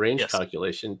in your range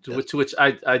calculation, to which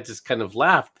I just kind of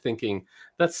laughed, thinking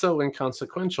that's so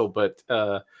inconsequential. But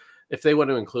if they want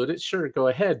to include it, sure, go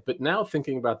ahead. But now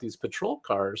thinking about these patrol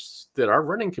cars that are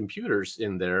running computers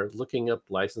in there, looking up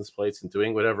license plates and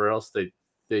doing whatever else they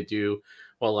do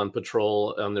while on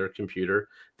patrol on their computer,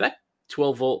 that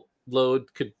 12-volt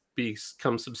load could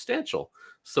become substantial.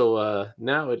 So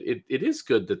now it is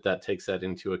good that takes that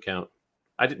into account.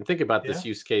 I didn't think about this Yeah.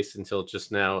 use case until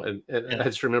just now, and Yeah. I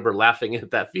just remember laughing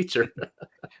at that feature.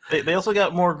 They also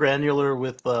got more granular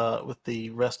with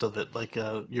the rest of it, like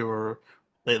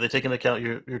they take into account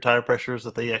your tire pressures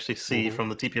that they actually see Mhm. from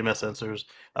the TPMS sensors.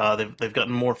 They've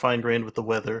gotten more fine grained with the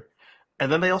weather,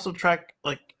 and then they also track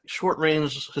like short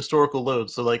range historical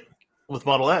loads. So like with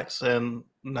Model X and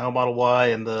now Model Y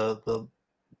and the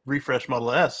refresh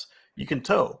Model S, you can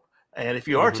tow, and if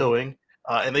you are Mhm. towing.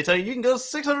 And they tell you can go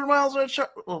 600 miles on a charge,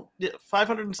 well, yeah,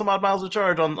 500 and some odd miles of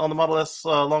charge on the Model S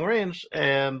long range,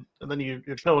 and then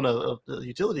you're towing a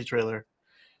utility trailer.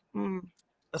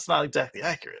 That's not exactly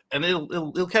accurate, and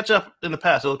it'll catch up in the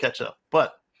past. It'll catch up,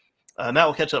 but now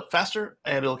it'll catch up faster,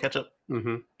 and it'll catch up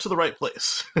Mhm. to the right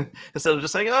place instead of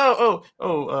just saying, take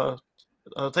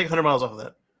 100 miles off of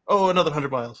that. Oh, another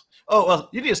 100 miles. Oh,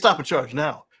 you need to stop and charge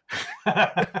now.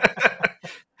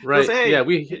 Right. Say, hey, Yeah,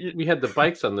 we had the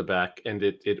bikes on the back, and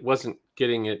it wasn't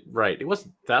getting it right. It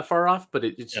wasn't that far off, but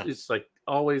it's like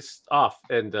always off.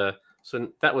 And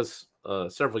so that was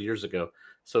several years ago.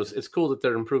 So it's cool that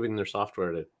they're improving their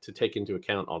software to take into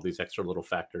account all these extra little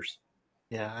factors.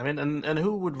 Yeah, I mean, and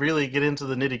who would really get into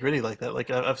the nitty gritty like that?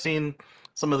 Like I've seen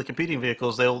some of the competing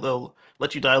vehicles. They'll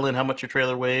let you dial in how much your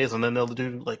trailer weighs, and then they'll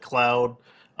do like cloud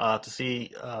to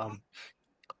see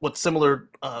what similar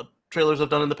trailers have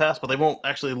done in the past, but they won't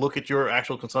actually look at your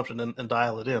actual consumption and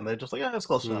dial it in. They're just like, yeah, that's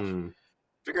close enough. Hmm.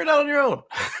 Figure it out on your own.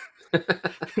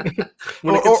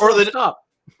 When it gets slow, they stop.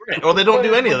 right, or they don't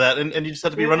do any of that, and you just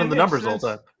have to be running the numbers all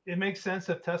the time. It makes sense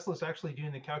if Tesla's actually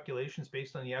doing the calculations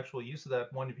based on the actual use of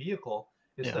that one vehicle.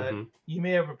 Is Yeah. that Mhm. you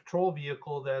may have a patrol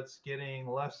vehicle that's getting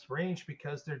less range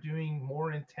because they're doing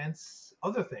more intense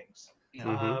other things. Yeah.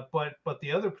 Mhm. But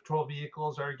the other patrol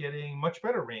vehicles are getting much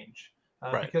better range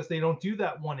Right. because they don't do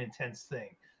that one intense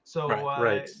thing. So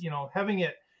Right. having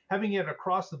it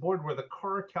across the board where the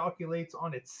car calculates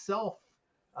on itself,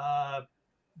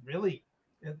 really,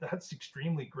 that's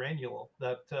extremely granular.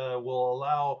 That will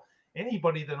allow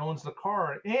anybody that owns the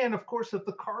car, and of course, if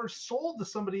the car is sold to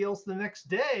somebody else the next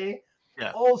day,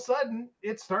 Yeah. all of a sudden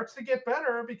it starts to get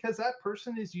better because that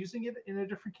person is using it in a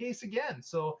different case again.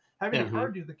 So having Yeah. a car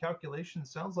do the calculation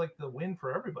sounds like the win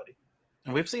for everybody.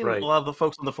 And we've seen Right. a lot of the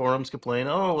folks on the forums complain,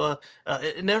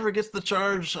 it never gets the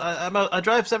charge. I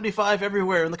drive 75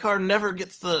 everywhere, and the car never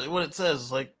gets what it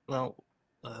says. Like, well,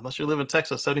 unless you live in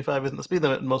Texas, 75 isn't the speed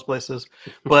limit in most places.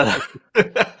 But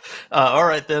all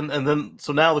right then, and then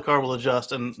so now the car will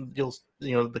adjust, and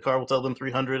the car will tell them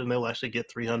 300, and they'll actually get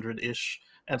 300-ish,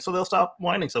 and so they'll stop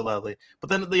whining so loudly. But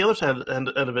then at the other end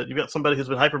of it, you've got somebody who's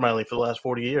been hypermiling for the last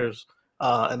 40 years,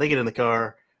 and they get in the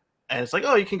car, and it's like,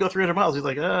 oh, you can go 300 miles. He's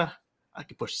like, I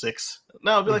can push 6.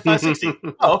 No, it'll be like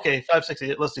 560. Oh, okay,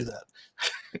 560. Let's do that.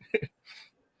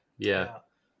 Yeah.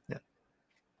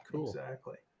 Cool.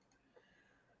 Exactly.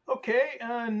 Okay,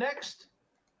 next,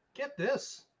 get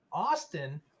this.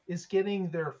 Austin is getting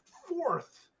their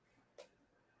 4th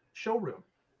showroom.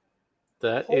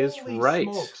 That is Holy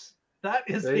right. smokes. That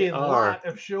is They a are. lot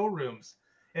of showrooms.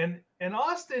 And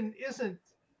Austin isn't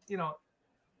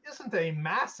a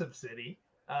massive city.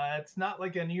 It's not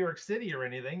like a New York City or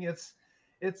anything. It's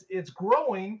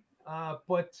growing,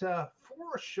 but 4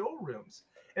 showrooms.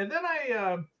 And then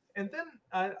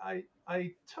I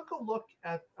took a look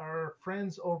at our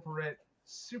friends over at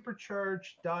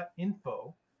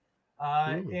supercharge.info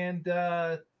and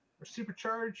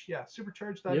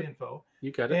supercharge.info.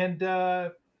 You got it. And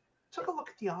took a look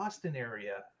at the Austin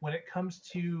area when it comes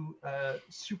to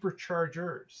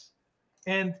superchargers.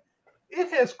 And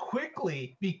it has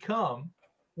quickly become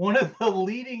one of the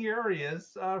leading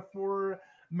areas for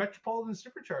metropolitan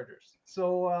superchargers.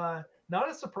 So not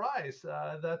a surprise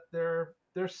that they're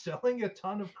selling a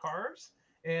ton of cars,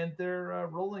 and they're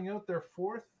rolling out their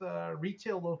 4th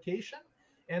retail location.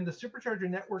 And the supercharger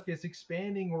network is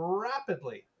expanding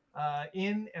rapidly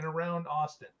in and around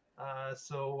Austin.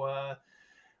 So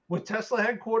with Tesla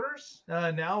headquarters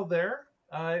now there,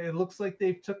 it looks like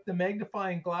they've took the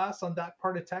magnifying glass on that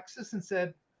part of Texas and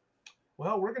said,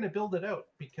 well, we're going to build it out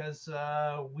because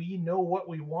we know what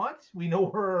we want. We know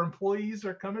where our employees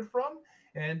are coming from.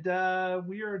 And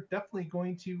we are definitely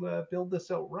going to build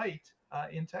this out right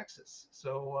in Texas.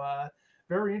 So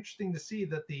very interesting to see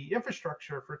that the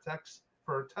infrastructure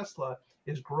for Tesla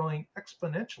is growing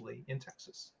exponentially in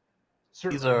Texas.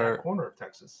 Certainly in that corner of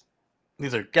Texas.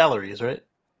 These are galleries, right?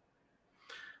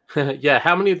 Yeah.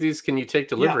 How many of these can you take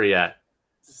delivery at?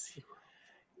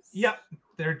 Yep.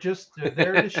 They're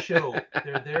there to show.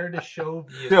 They're there to show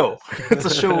vehicles. It's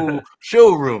a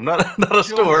showroom, not a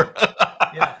store.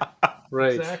 Yeah.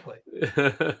 Right. Exactly.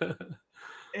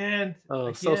 And oh,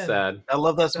 again, so sad. I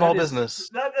love that small business.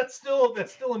 That's still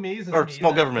still amazes or me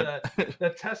small that, government.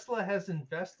 that Tesla has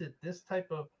invested this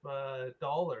type of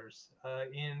dollars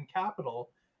in capital,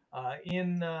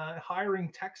 in hiring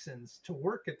Texans to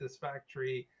work at this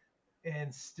factory,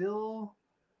 and still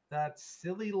that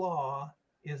silly law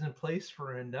is in place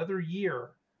for another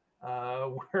year,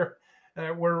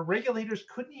 where regulators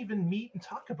couldn't even meet and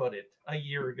talk about it a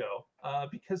year ago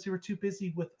because they were too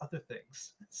busy with other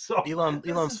things. So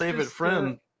Elon's favorite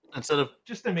friend, instead of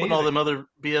just putting amazing. all them other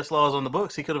BS laws on the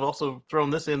books, he could have also thrown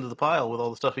this into the pile with all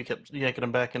the stuff he kept yanking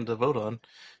him back in to vote on.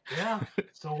 Yeah.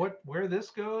 So where this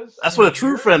goes? That's in what a a true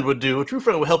year? friend would do. A true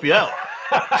friend would help you out.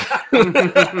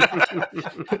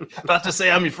 Not to say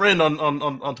I'm your friend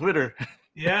on Twitter.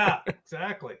 Yeah,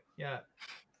 exactly. Yeah.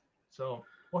 So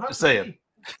we'll have Just to saying. see.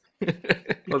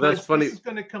 Well, that's Because funny. This is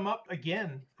going to come up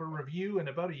again for review in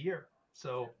about a year.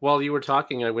 So While you were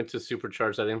talking, I went to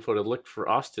supercharge.info to look for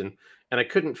Austin, and I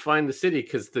couldn't find the city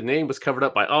because the name was covered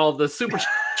up by all the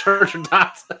supercharger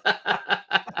dots.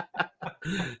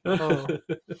 Oh.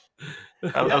 I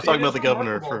yeah, was it talking about is the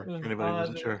governor remarkable. for anybody who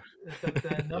wasn't sure.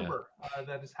 The number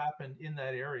that has happened in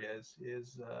that area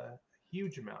is a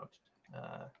huge amount,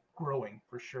 growing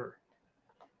for sure,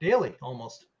 daily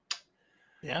almost.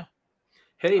 Yeah.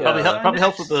 Hey, Probably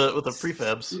helps with next- the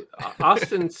prefabs.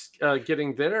 Austin's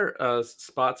getting their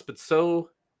spots, but so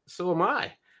am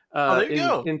I. There you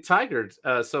go. In Tigard.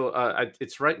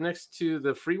 It's right next to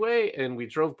the freeway, and we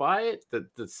drove by it.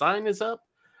 The sign is up.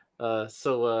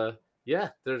 Yeah,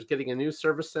 they're getting a new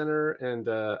service center, and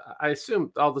I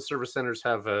assume all the service centers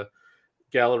have a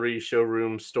gallery,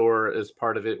 showroom, store as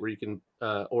part of it, where you can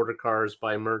order cars,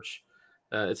 buy merch.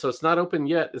 So it's not open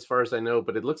yet, as far as I know,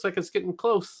 but it looks like it's getting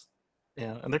close.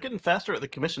 Yeah, and they're getting faster at the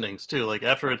commissionings too. Like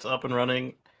after it's up and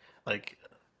running, like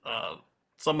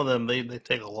some of them they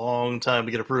take a long time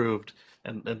to get approved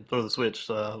and throw the switch.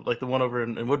 Like the one over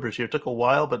in Woodbridge here took a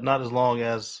while, but not as long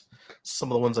as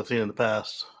some of the ones I've seen in the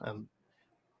past. And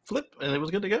flip, and it was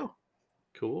good to go.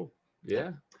 Cool.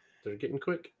 Yeah, they're getting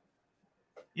quick.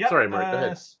 Yeah. Sorry, Mark, go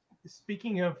ahead.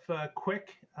 Speaking of quick,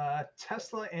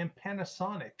 Tesla and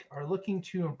Panasonic are looking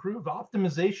to improve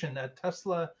optimization at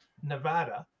Tesla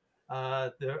Nevada,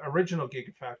 the original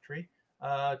Gigafactory,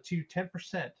 to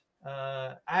 10%,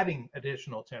 adding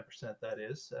additional 10%, that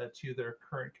is, to their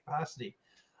current capacity.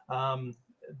 And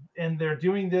they're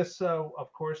doing this,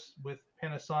 of course, with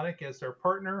Panasonic as their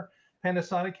partner.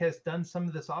 Panasonic has done some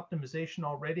of this optimization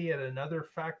already at another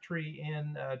factory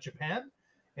in Japan.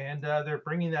 And they're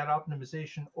bringing that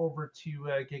optimization over to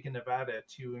Giga Nevada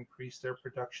to increase their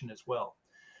production as well.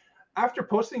 After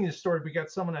posting this story, we got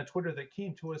someone on Twitter that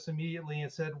came to us immediately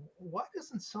and said, why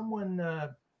doesn't someone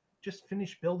just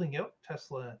finish building out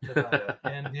Tesla Nevada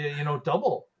and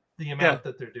double the amount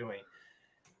that they're doing?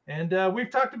 And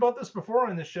we've talked about this before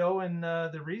on the show, and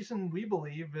the reason we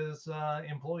believe is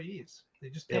employees. They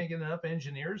just can't get enough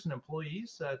engineers and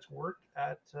employees to work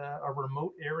at a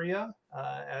remote area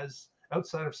as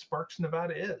outside of Sparks,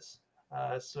 Nevada is.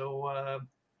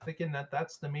 Thinking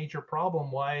that's the major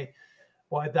problem why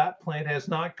that plant has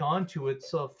not gone to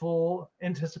its full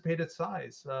anticipated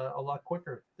size a lot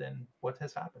quicker than what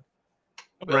has happened.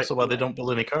 Right. Also, why they don't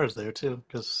build any cars there too,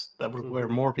 because that would require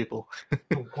more people.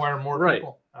 Require more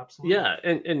people, absolutely. Yeah,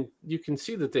 and you can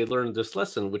see that they learned this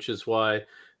lesson, which is why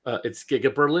it's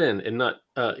Giga Berlin and not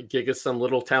Giga some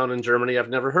little town in Germany I've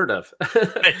never heard of.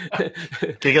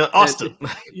 Giga Austin.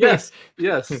 Yes.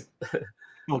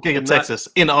 Well, Giga Texas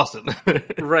in Austin.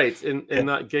 Right, and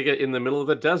not Giga in the middle of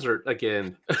the desert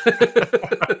again,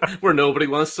 where nobody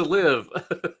wants to live.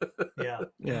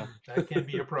 Yeah, that can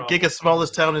be a problem. Giga's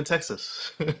smallest town in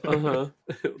Texas.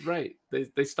 Right,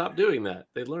 they stopped doing that.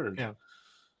 They learned. Yeah.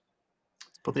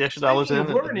 Put the extra dollars in,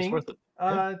 learning, and it's worth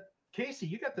it. Casey,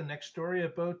 you got the next story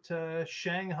about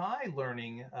Shanghai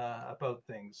learning about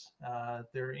things.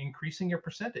 They're increasing your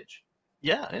percentage.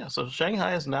 Yeah. So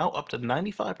Shanghai is now up to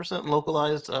 95%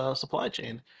 localized supply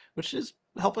chain, which is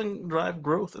helping drive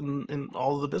growth in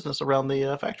all of the business around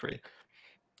the factory.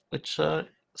 Which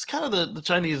it's kind of the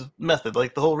Chinese method.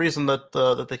 Like the whole reason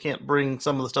that they can't bring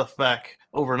some of the stuff back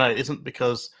overnight isn't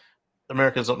because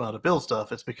Americans don't know how to build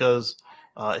stuff. It's because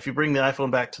if you bring the iPhone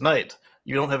back tonight,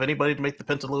 you don't have anybody to make the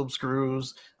pentalobe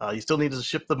screws. You still need to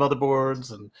ship the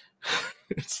motherboards, and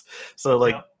it's all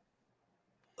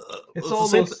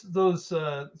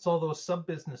those sub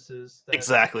businesses that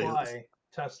supply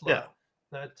Tesla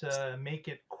that make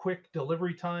it quick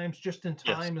delivery times. Just in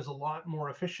time is a lot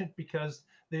more efficient because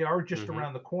they are just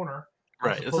around the corner,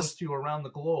 as opposed to around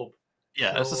the globe.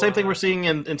 Yeah, it's the same thing we're seeing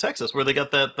in Texas, where they got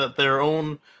that their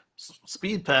own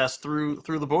speed pass through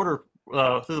the border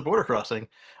through the border crossing,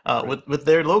 Right. with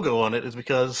their logo on it, is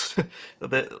because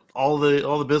all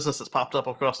the business that's popped up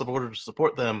across the border to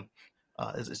support them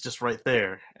is just right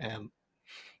there, and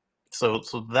so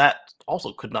that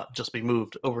also could not just be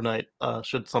moved overnight.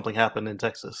 Should something happen in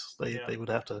Texas, Yeah. they would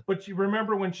have to. But you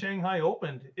remember when Shanghai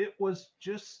opened, it was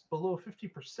just below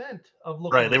 50% of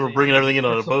Right, they were bringing localization everything in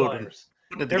for on a boat and suppliers.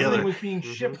 putting it Everything together. was being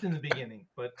Mhm. shipped in the beginning,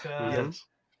 but Mhm. Yes.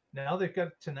 now they've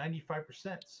got to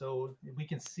 95%. So we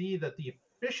can see that the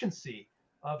efficiency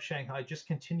of Shanghai just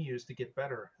continues to get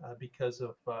better because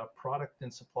of product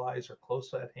and supplies are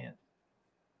close at hand.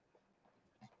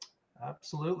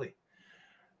 Absolutely.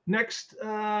 Next,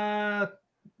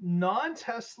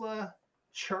 non-Tesla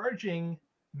charging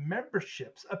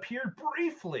memberships appeared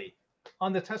briefly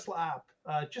on the Tesla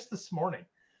app just this morning.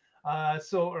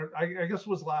 Or I guess it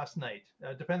was last night.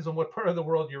 Depends on what part of the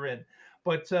world you're in.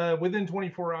 But within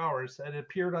 24 hours, it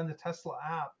appeared on the Tesla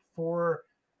app for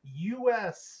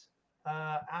US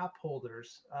app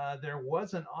holders. There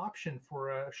was an option for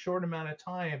a short amount of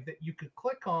time that you could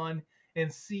click on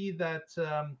and see that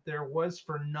there was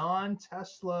for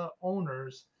non-Tesla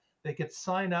owners, they could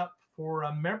sign up for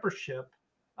a membership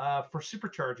for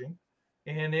supercharging.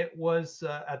 And it was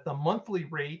at the monthly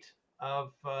rate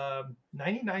of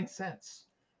 99 cents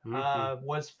Mhm.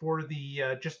 was for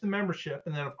the just the membership,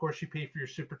 and then of course you pay for your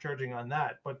supercharging on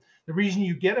that. But the reason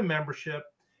you get a membership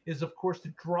is of course to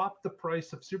drop the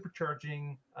price of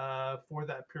supercharging for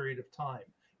that period of time.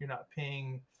 You're not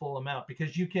paying full amount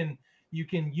because you can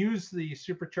use the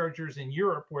superchargers in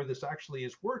Europe where this actually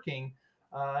is working.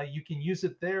 You can use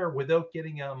it there without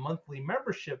getting a monthly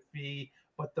membership fee,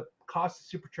 but the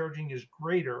cost of supercharging is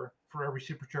greater for every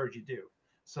supercharge you do.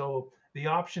 So the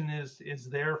option is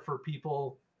there for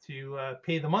people to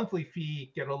pay the monthly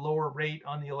fee, get a lower rate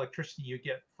on the electricity you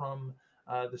get from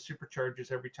the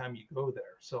superchargers every time you go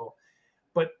there. So,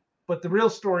 but but the real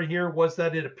story here was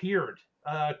that it appeared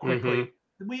quickly.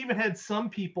 Mhm. We even had some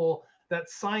people that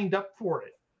signed up for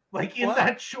it, like in Wow.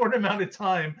 that short amount of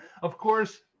time. Of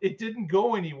course, it didn't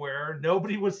go anywhere.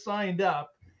 Nobody was signed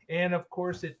up. And of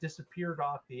course, it disappeared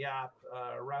off the app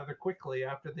rather quickly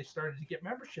after they started to get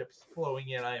memberships flowing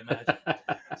in, I imagine.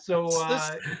 So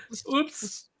This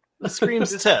Oops. this screams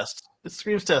this, test. It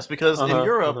screams test because Uh-huh.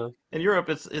 Uh-huh. in Europe,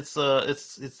 it's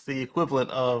the equivalent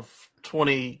of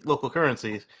 20 local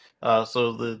currencies.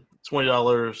 So the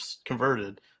 $20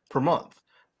 converted per month,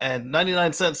 and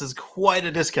 99 cents is quite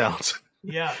a discount.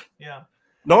 yeah, yeah.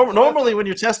 So that's Normally, what, when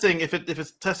you're testing, if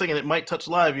it's testing and it might touch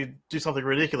live, you do something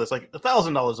ridiculous like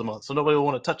 $1,000 a month, so nobody will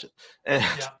want to touch it. And,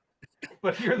 yeah.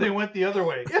 But here they went the other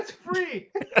way. It's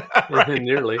free. right.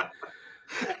 Nearly.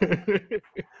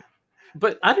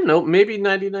 But I don't know, maybe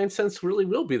 99 cents really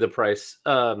will be the price.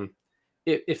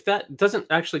 If that doesn't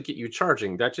actually get you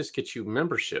charging, that just gets you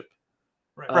membership.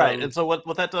 Right. Right, and Um, so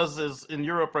what that does is in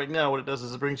Europe right now, what it does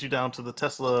is it brings you down to the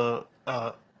Tesla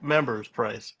members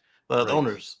price, the right.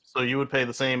 owners. So you would pay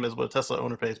the same as what a Tesla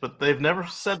owner pays, but they've never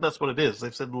said that's what it is.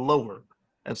 They've said lower,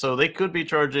 and so they could be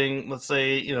charging, let's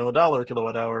say, $1 a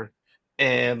kilowatt hour,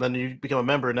 and then you become a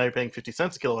member, and now you're paying 50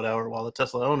 cents a kilowatt hour, while the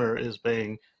Tesla owner is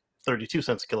paying 32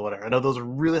 cents a kilowatt hour. I know those are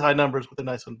really high numbers, but they're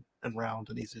nice and round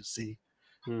and easy to see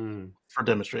Hmm. for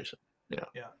demonstration. Yeah.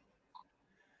 Yeah.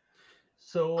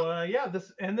 So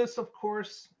this of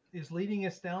course is leading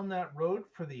us down that road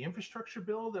for the infrastructure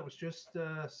bill that was just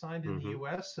signed in the Mhm.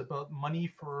 U.S. about money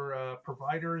for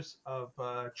providers of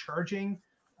charging.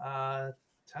 Uh,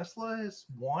 Tesla has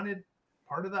wanted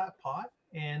part of that pot,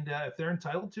 and if they're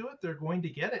entitled to it, they're going to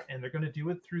get it, and they're going to do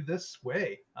it through this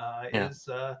way. Yeah.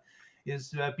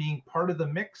 Is being part of the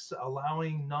mix,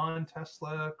 allowing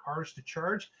non-Tesla cars to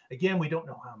charge. Again, we don't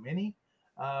know how many.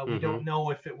 We don't Mhm. know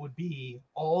if it would be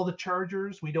all the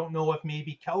chargers. We don't know if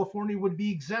maybe California would be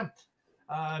exempt,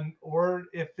 or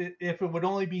if it would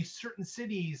only be certain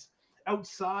cities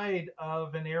outside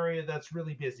of an area that's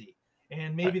really busy.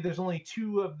 And maybe there's only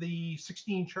 2 of the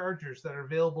 16 chargers that are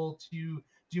available to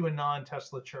do a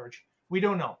non-Tesla charge. We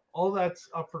don't know. All that's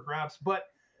up for grabs.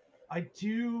 But I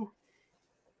do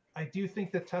I do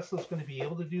think that Tesla's going to be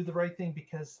able to do the right thing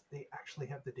because they actually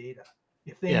have the data.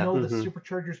 If they Yeah. know the Mhm.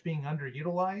 superchargers being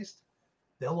underutilized,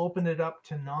 they'll open it up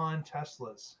to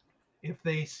non-Teslas. If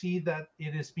they see that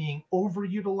it is being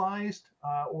overutilized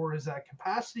or is at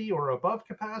capacity or above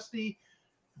capacity,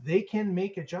 they can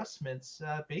make adjustments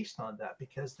based on that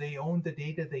because they own the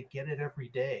data. They get it every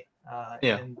day,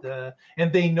 Yeah.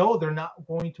 and they know they're not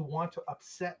going to want to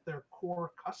upset their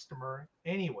core customer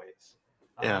anyways.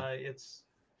 Yeah.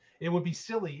 It would be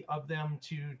silly of them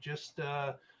to just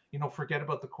forget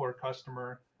about the core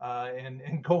customer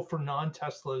and go for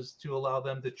non-Teslas to allow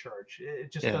them to charge.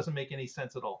 It just Yeah. doesn't make any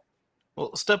sense at all.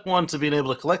 Well, step one to being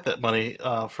able to collect that money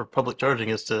for public charging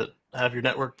is to have your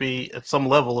network be at some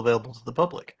level available to the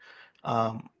public.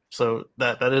 So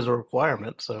that is a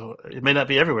requirement. So it may not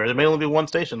be everywhere. There may only be one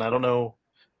station. I don't know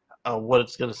what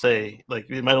it's going to say. Like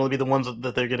it might only be the ones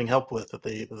that they're getting help with that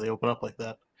they open up like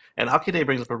that. And Hockey Day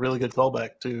brings up a really good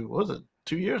callback to what was it,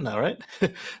 2 years now, right?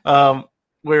 um,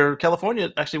 where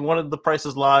California actually wanted the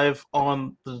prices live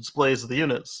on the displays of the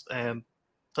units, and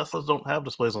Teslas don't have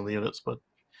displays on the units. But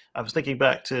I was thinking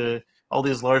back to all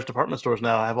these large department stores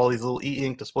now have all these little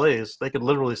e-ink displays. They could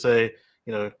literally say,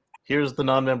 here's the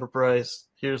non-member price,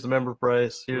 here's the member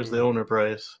price, here's the owner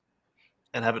price,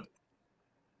 and have it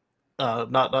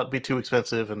not be too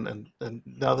expensive. And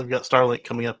now they've got Starlink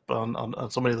coming up on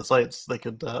so many of the sites, they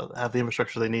could have the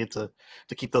infrastructure they need to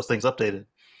keep those things updated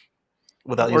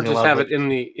without or using just a lot have of it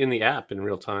in the app in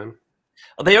real time.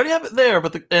 They already have it there,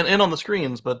 but and on the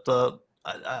screens, but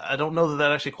I don't know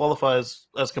that actually qualifies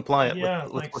as compliant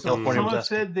with like what so California was someone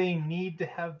asking. said they need to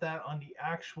have that on the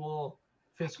actual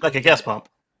physical Like a gas unit. pump.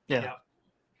 Yeah.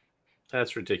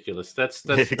 That's ridiculous. That's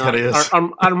It not kinda is.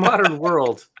 our modern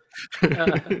world,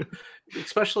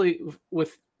 especially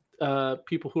with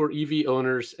people who are EV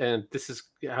owners, and this is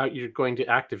how you're going to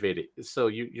activate it. So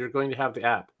you're going to have the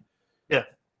app. Yeah.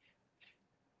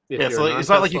 If Yeah, you're so a it's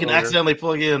not like non-Tesla you can owner. accidentally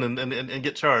plug in and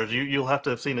get charged. You'll have to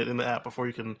have seen it in the app before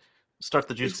you can start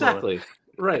the juice flowing. Exactly.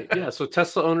 Right. Yeah. So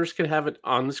Tesla owners can have it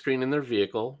on the screen in their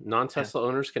vehicle. Non-Tesla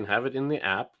owners can have it in the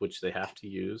app, which they have to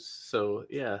use. So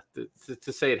yeah,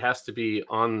 to say it has to be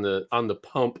on the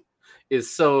pump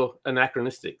is so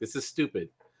anachronistic. This is stupid.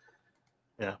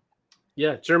 Yeah.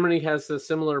 Yeah, Germany has a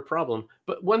similar problem.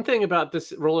 But one thing about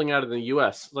this rolling out in the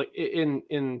US, like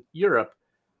in Europe,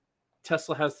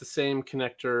 Tesla has the same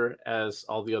connector as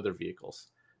all the other vehicles.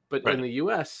 But in Right. the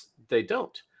US, they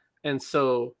don't. And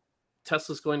so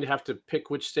Tesla's going to have to pick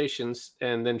which stations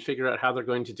and then figure out how they're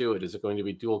going to do it. Is it going to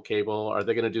be dual cable? Are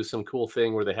they going to do some cool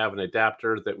thing where they have an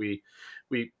adapter that we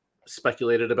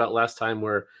speculated about last time,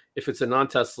 where if it's a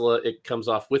non-Tesla, it comes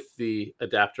off with the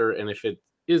adapter, and if it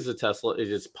is a Tesla, it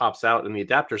just pops out and the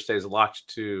adapter stays locked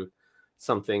to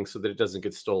something so that it doesn't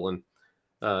get stolen.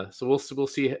 So we'll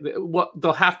see what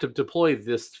they'll have to deploy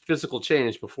this physical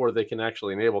change before they can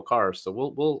actually enable cars.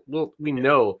 So we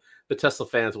know the Tesla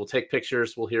fans will take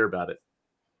pictures. We'll hear about it.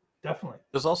 Definitely.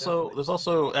 There's also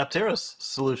Aptera's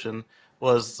solution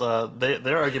was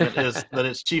their argument is that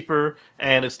it's cheaper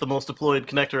and it's the most deployed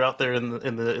connector out there in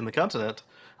the continent.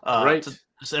 Right.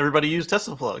 So everybody use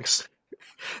Tesla plugs.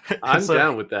 I'm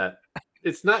down with that.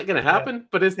 It's not going to happen,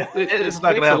 but it's not going gonna to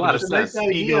happen. a lot of It's a nice sense.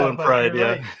 idea, Ego and but pride,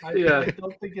 you're yeah. right. I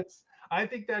don't think I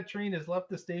think that train has left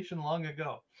the station long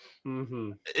ago.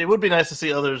 Mm-hmm. It would be nice to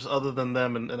see others other than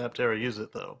them and Aptera use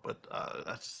it, though. But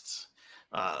it's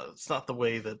not the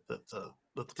way that the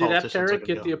Did politicians are Aptera gonna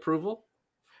get go. the approval?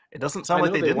 It doesn't I sound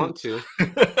like know they they didn't. want to.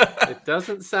 It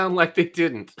doesn't sound like they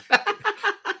didn't.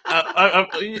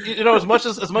 As much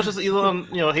as Elon,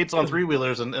 hates on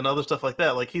three-wheelers and other stuff like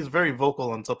that, like he's very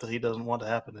vocal on something he doesn't want to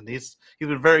happen, and he's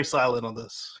been very silent on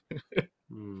this.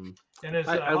 Hmm. And as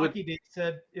I would- Hockey Day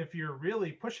said, if you're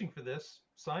really pushing for this,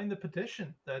 sign the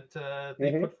petition that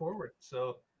they put forward.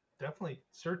 So definitely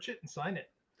search it and sign it.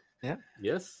 Yeah.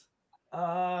 Yes.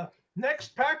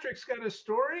 Next, Patrick's got a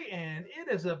story, and it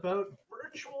is about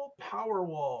virtual power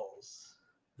walls.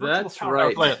 Virtual That's power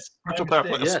right. plants. Virtual power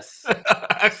plants. Yes.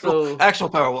 actual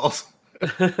power walls.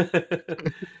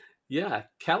 Yeah,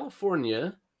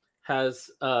 California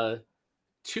has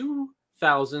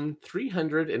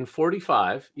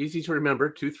 2,345, easy to remember,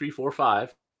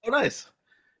 2345 Oh, nice.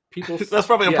 people. That's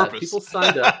probably on purpose. People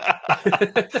signed up.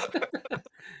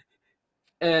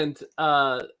 And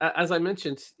as I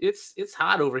mentioned, it's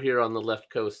hot over here on the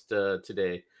left coast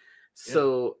today.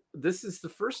 So this is the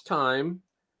first time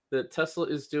that Tesla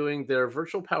is doing their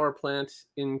virtual power plant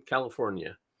in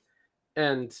California.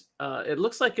 And it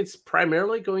looks like it's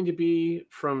primarily going to be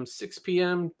from 6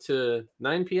 p.m. to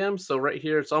 9 p.m. So right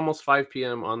here, it's almost 5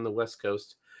 p.m. on the West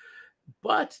Coast.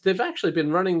 But they've actually been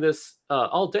running this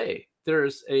all day.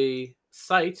 There's a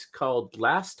site called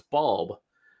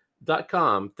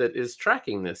lastbulb.com that is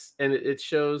tracking this. And it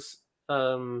shows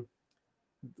they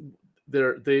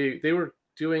were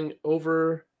doing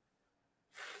over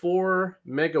 4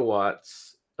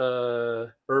 megawatts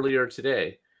earlier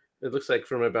today. It looks like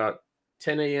from about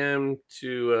 10 a.m.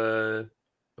 to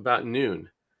about noon.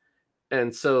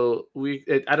 And so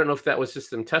I don't know if that was just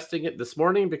them testing it this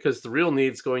morning, because the real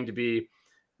need is going to be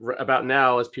about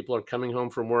now as people are coming home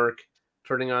from work,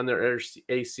 turning on their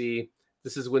AC.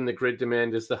 This is when the grid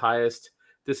demand is the highest.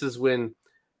 This is when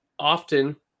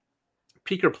often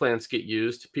peaker plants get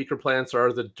used. Peaker plants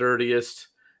are the dirtiest,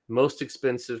 most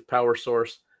expensive power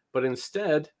source, but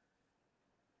instead,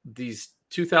 these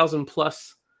 2,000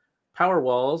 plus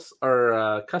Powerwalls,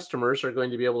 our customers are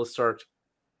going to be able to start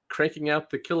cranking out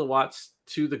the kilowatts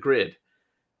to the grid.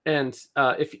 And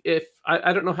if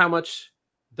I don't know how much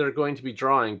they're going to be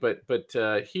drawing, but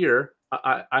here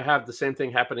I have the same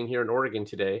thing happening here in Oregon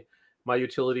today. My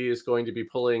utility is going to be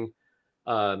pulling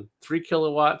 3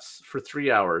 kilowatts for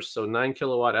 3 hours, so 9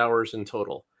 kilowatt hours in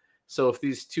total. So if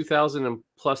these 2,000 and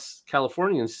plus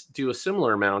Californians do a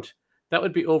similar amount, that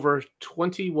would be over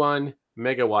 21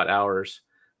 megawatt hours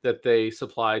that they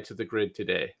supply to the grid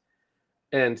today.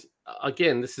 And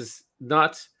again, this is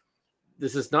not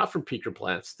from peaker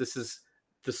plants. This is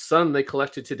the sun they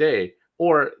collected today,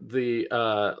 or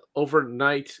the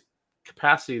overnight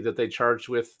capacity that they charged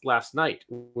with last night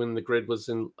when the grid was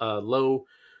in low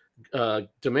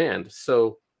demand.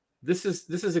 So this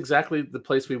is exactly the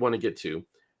place we want to get to.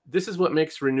 This is what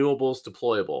makes renewables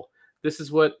deployable. This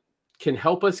is what can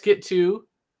help us get to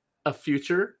a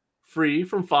future free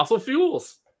from fossil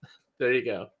fuels. There you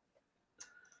go.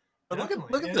 But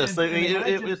look at this.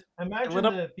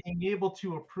 Imagine being able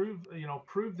to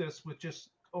prove this with just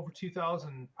over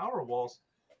 2,000 Powerwalls.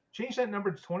 Change that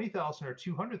number to 20,000 or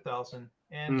 200,000,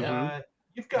 and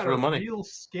you've got a real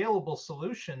scalable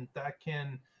solution that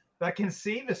can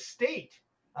save a state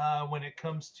when it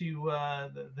comes to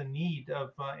the need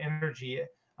of energy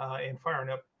and firing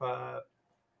up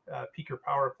peaker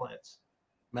power plants.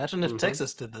 Imagine if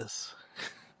Texas did this.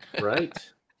 Right.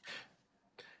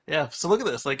 Yeah, so look at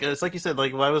this. Like it's like you said,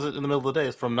 like why was it in the middle of the day?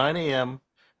 It's from 9 a.m.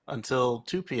 until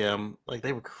 2 p.m. Like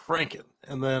they were cranking,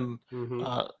 and then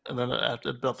after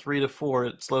about 3 to 4,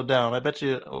 it slowed down. I bet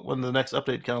you when the next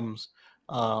update comes,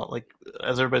 like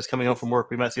as everybody's coming home from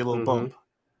work, we might see a little bump.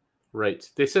 Right.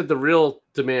 They said the real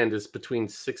demand is between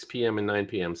 6 p.m. and 9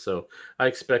 p.m. So I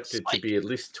expect it to be at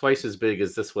least twice as big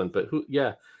as this one. But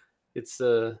it's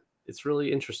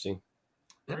really interesting.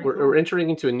 We're entering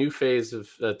into a new phase of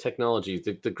technology.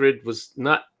 The grid was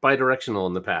not bidirectional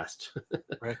in the past.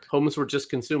 Right. Homes were just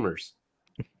consumers.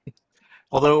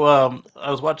 Although I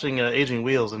was watching Aging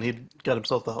Wheels, and he got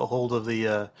himself a hold of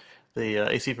the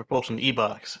AC propulsion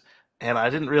e-box, and I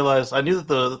didn't realize. I knew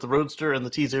that the Roadster and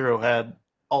the T0 had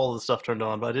all the stuff turned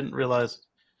on, but I didn't realize,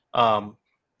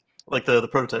 like the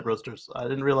prototype Roadsters, I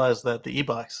didn't realize that the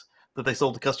e-box that they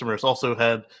sold to customers also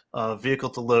had vehicle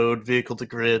to load, vehicle to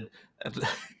grid, and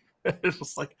it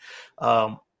was like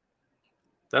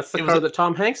that's the car that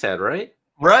Tom Hanks had, right?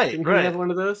 Right, Didn't right. he have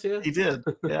one of those? Yeah, he did.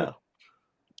 Yeah,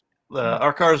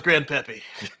 our car is Grandpappy.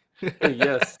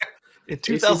 Yes, in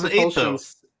 2008, though,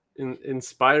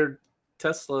 inspired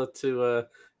Tesla to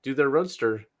do their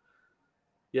Roadster.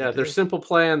 Yeah, their simple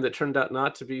plan that turned out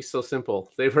not to be so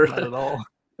simple. They were not at all.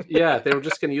 Yeah, they were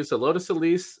just going to use a Lotus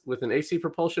Elise with an AC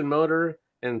propulsion motor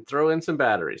and throw in some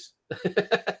batteries.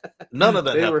 None of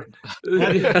that happened.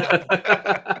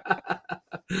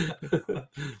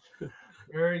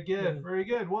 Very good, very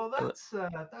good. Well, that's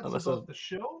about the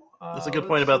show. That's a good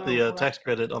point about the tax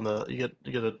credit on the. You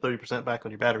get a 30% back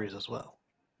on your batteries as well.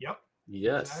 Yep.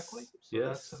 Yes. Exactly. So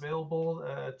that's available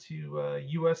to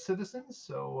U.S. citizens.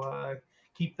 So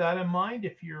keep that in mind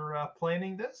if you're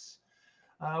planning this.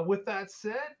 With that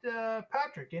said,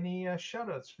 Patrick, any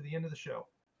shout-outs for the end of the show?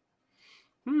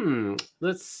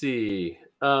 Let's see.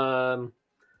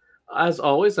 As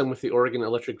always, I'm with the Oregon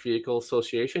Electric Vehicle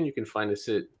Association. You can find us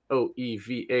at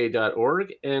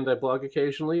oeva.org, and I blog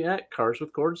occasionally at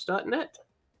carswithcords.net.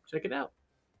 Check it out.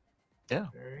 Yeah.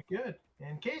 Very good.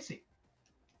 And Casey?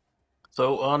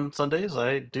 So on Sundays,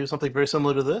 I do something very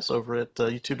similar to this over at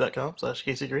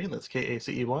youtube.com/Casey Green. That's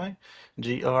KACEYGREEN.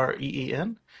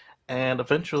 And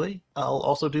eventually, I'll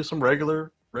also do some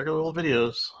regular old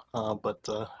videos, but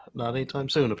not anytime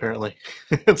soon, apparently.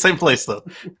 Same place, though.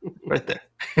 Right there.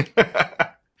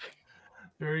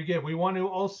 Very good. We want to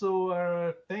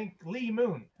also thank Lee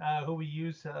Moon, who we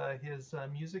use his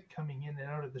music coming in and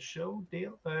out of the show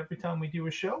every time we do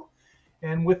a show.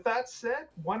 And with that said,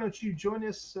 why don't you join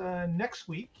us next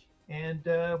week, and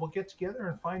we'll get together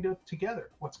and find out together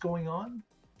what's going on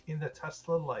in the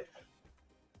Tesla life.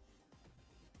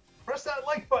 Press that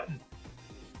like button.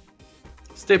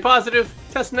 Stay positive,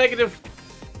 test negative.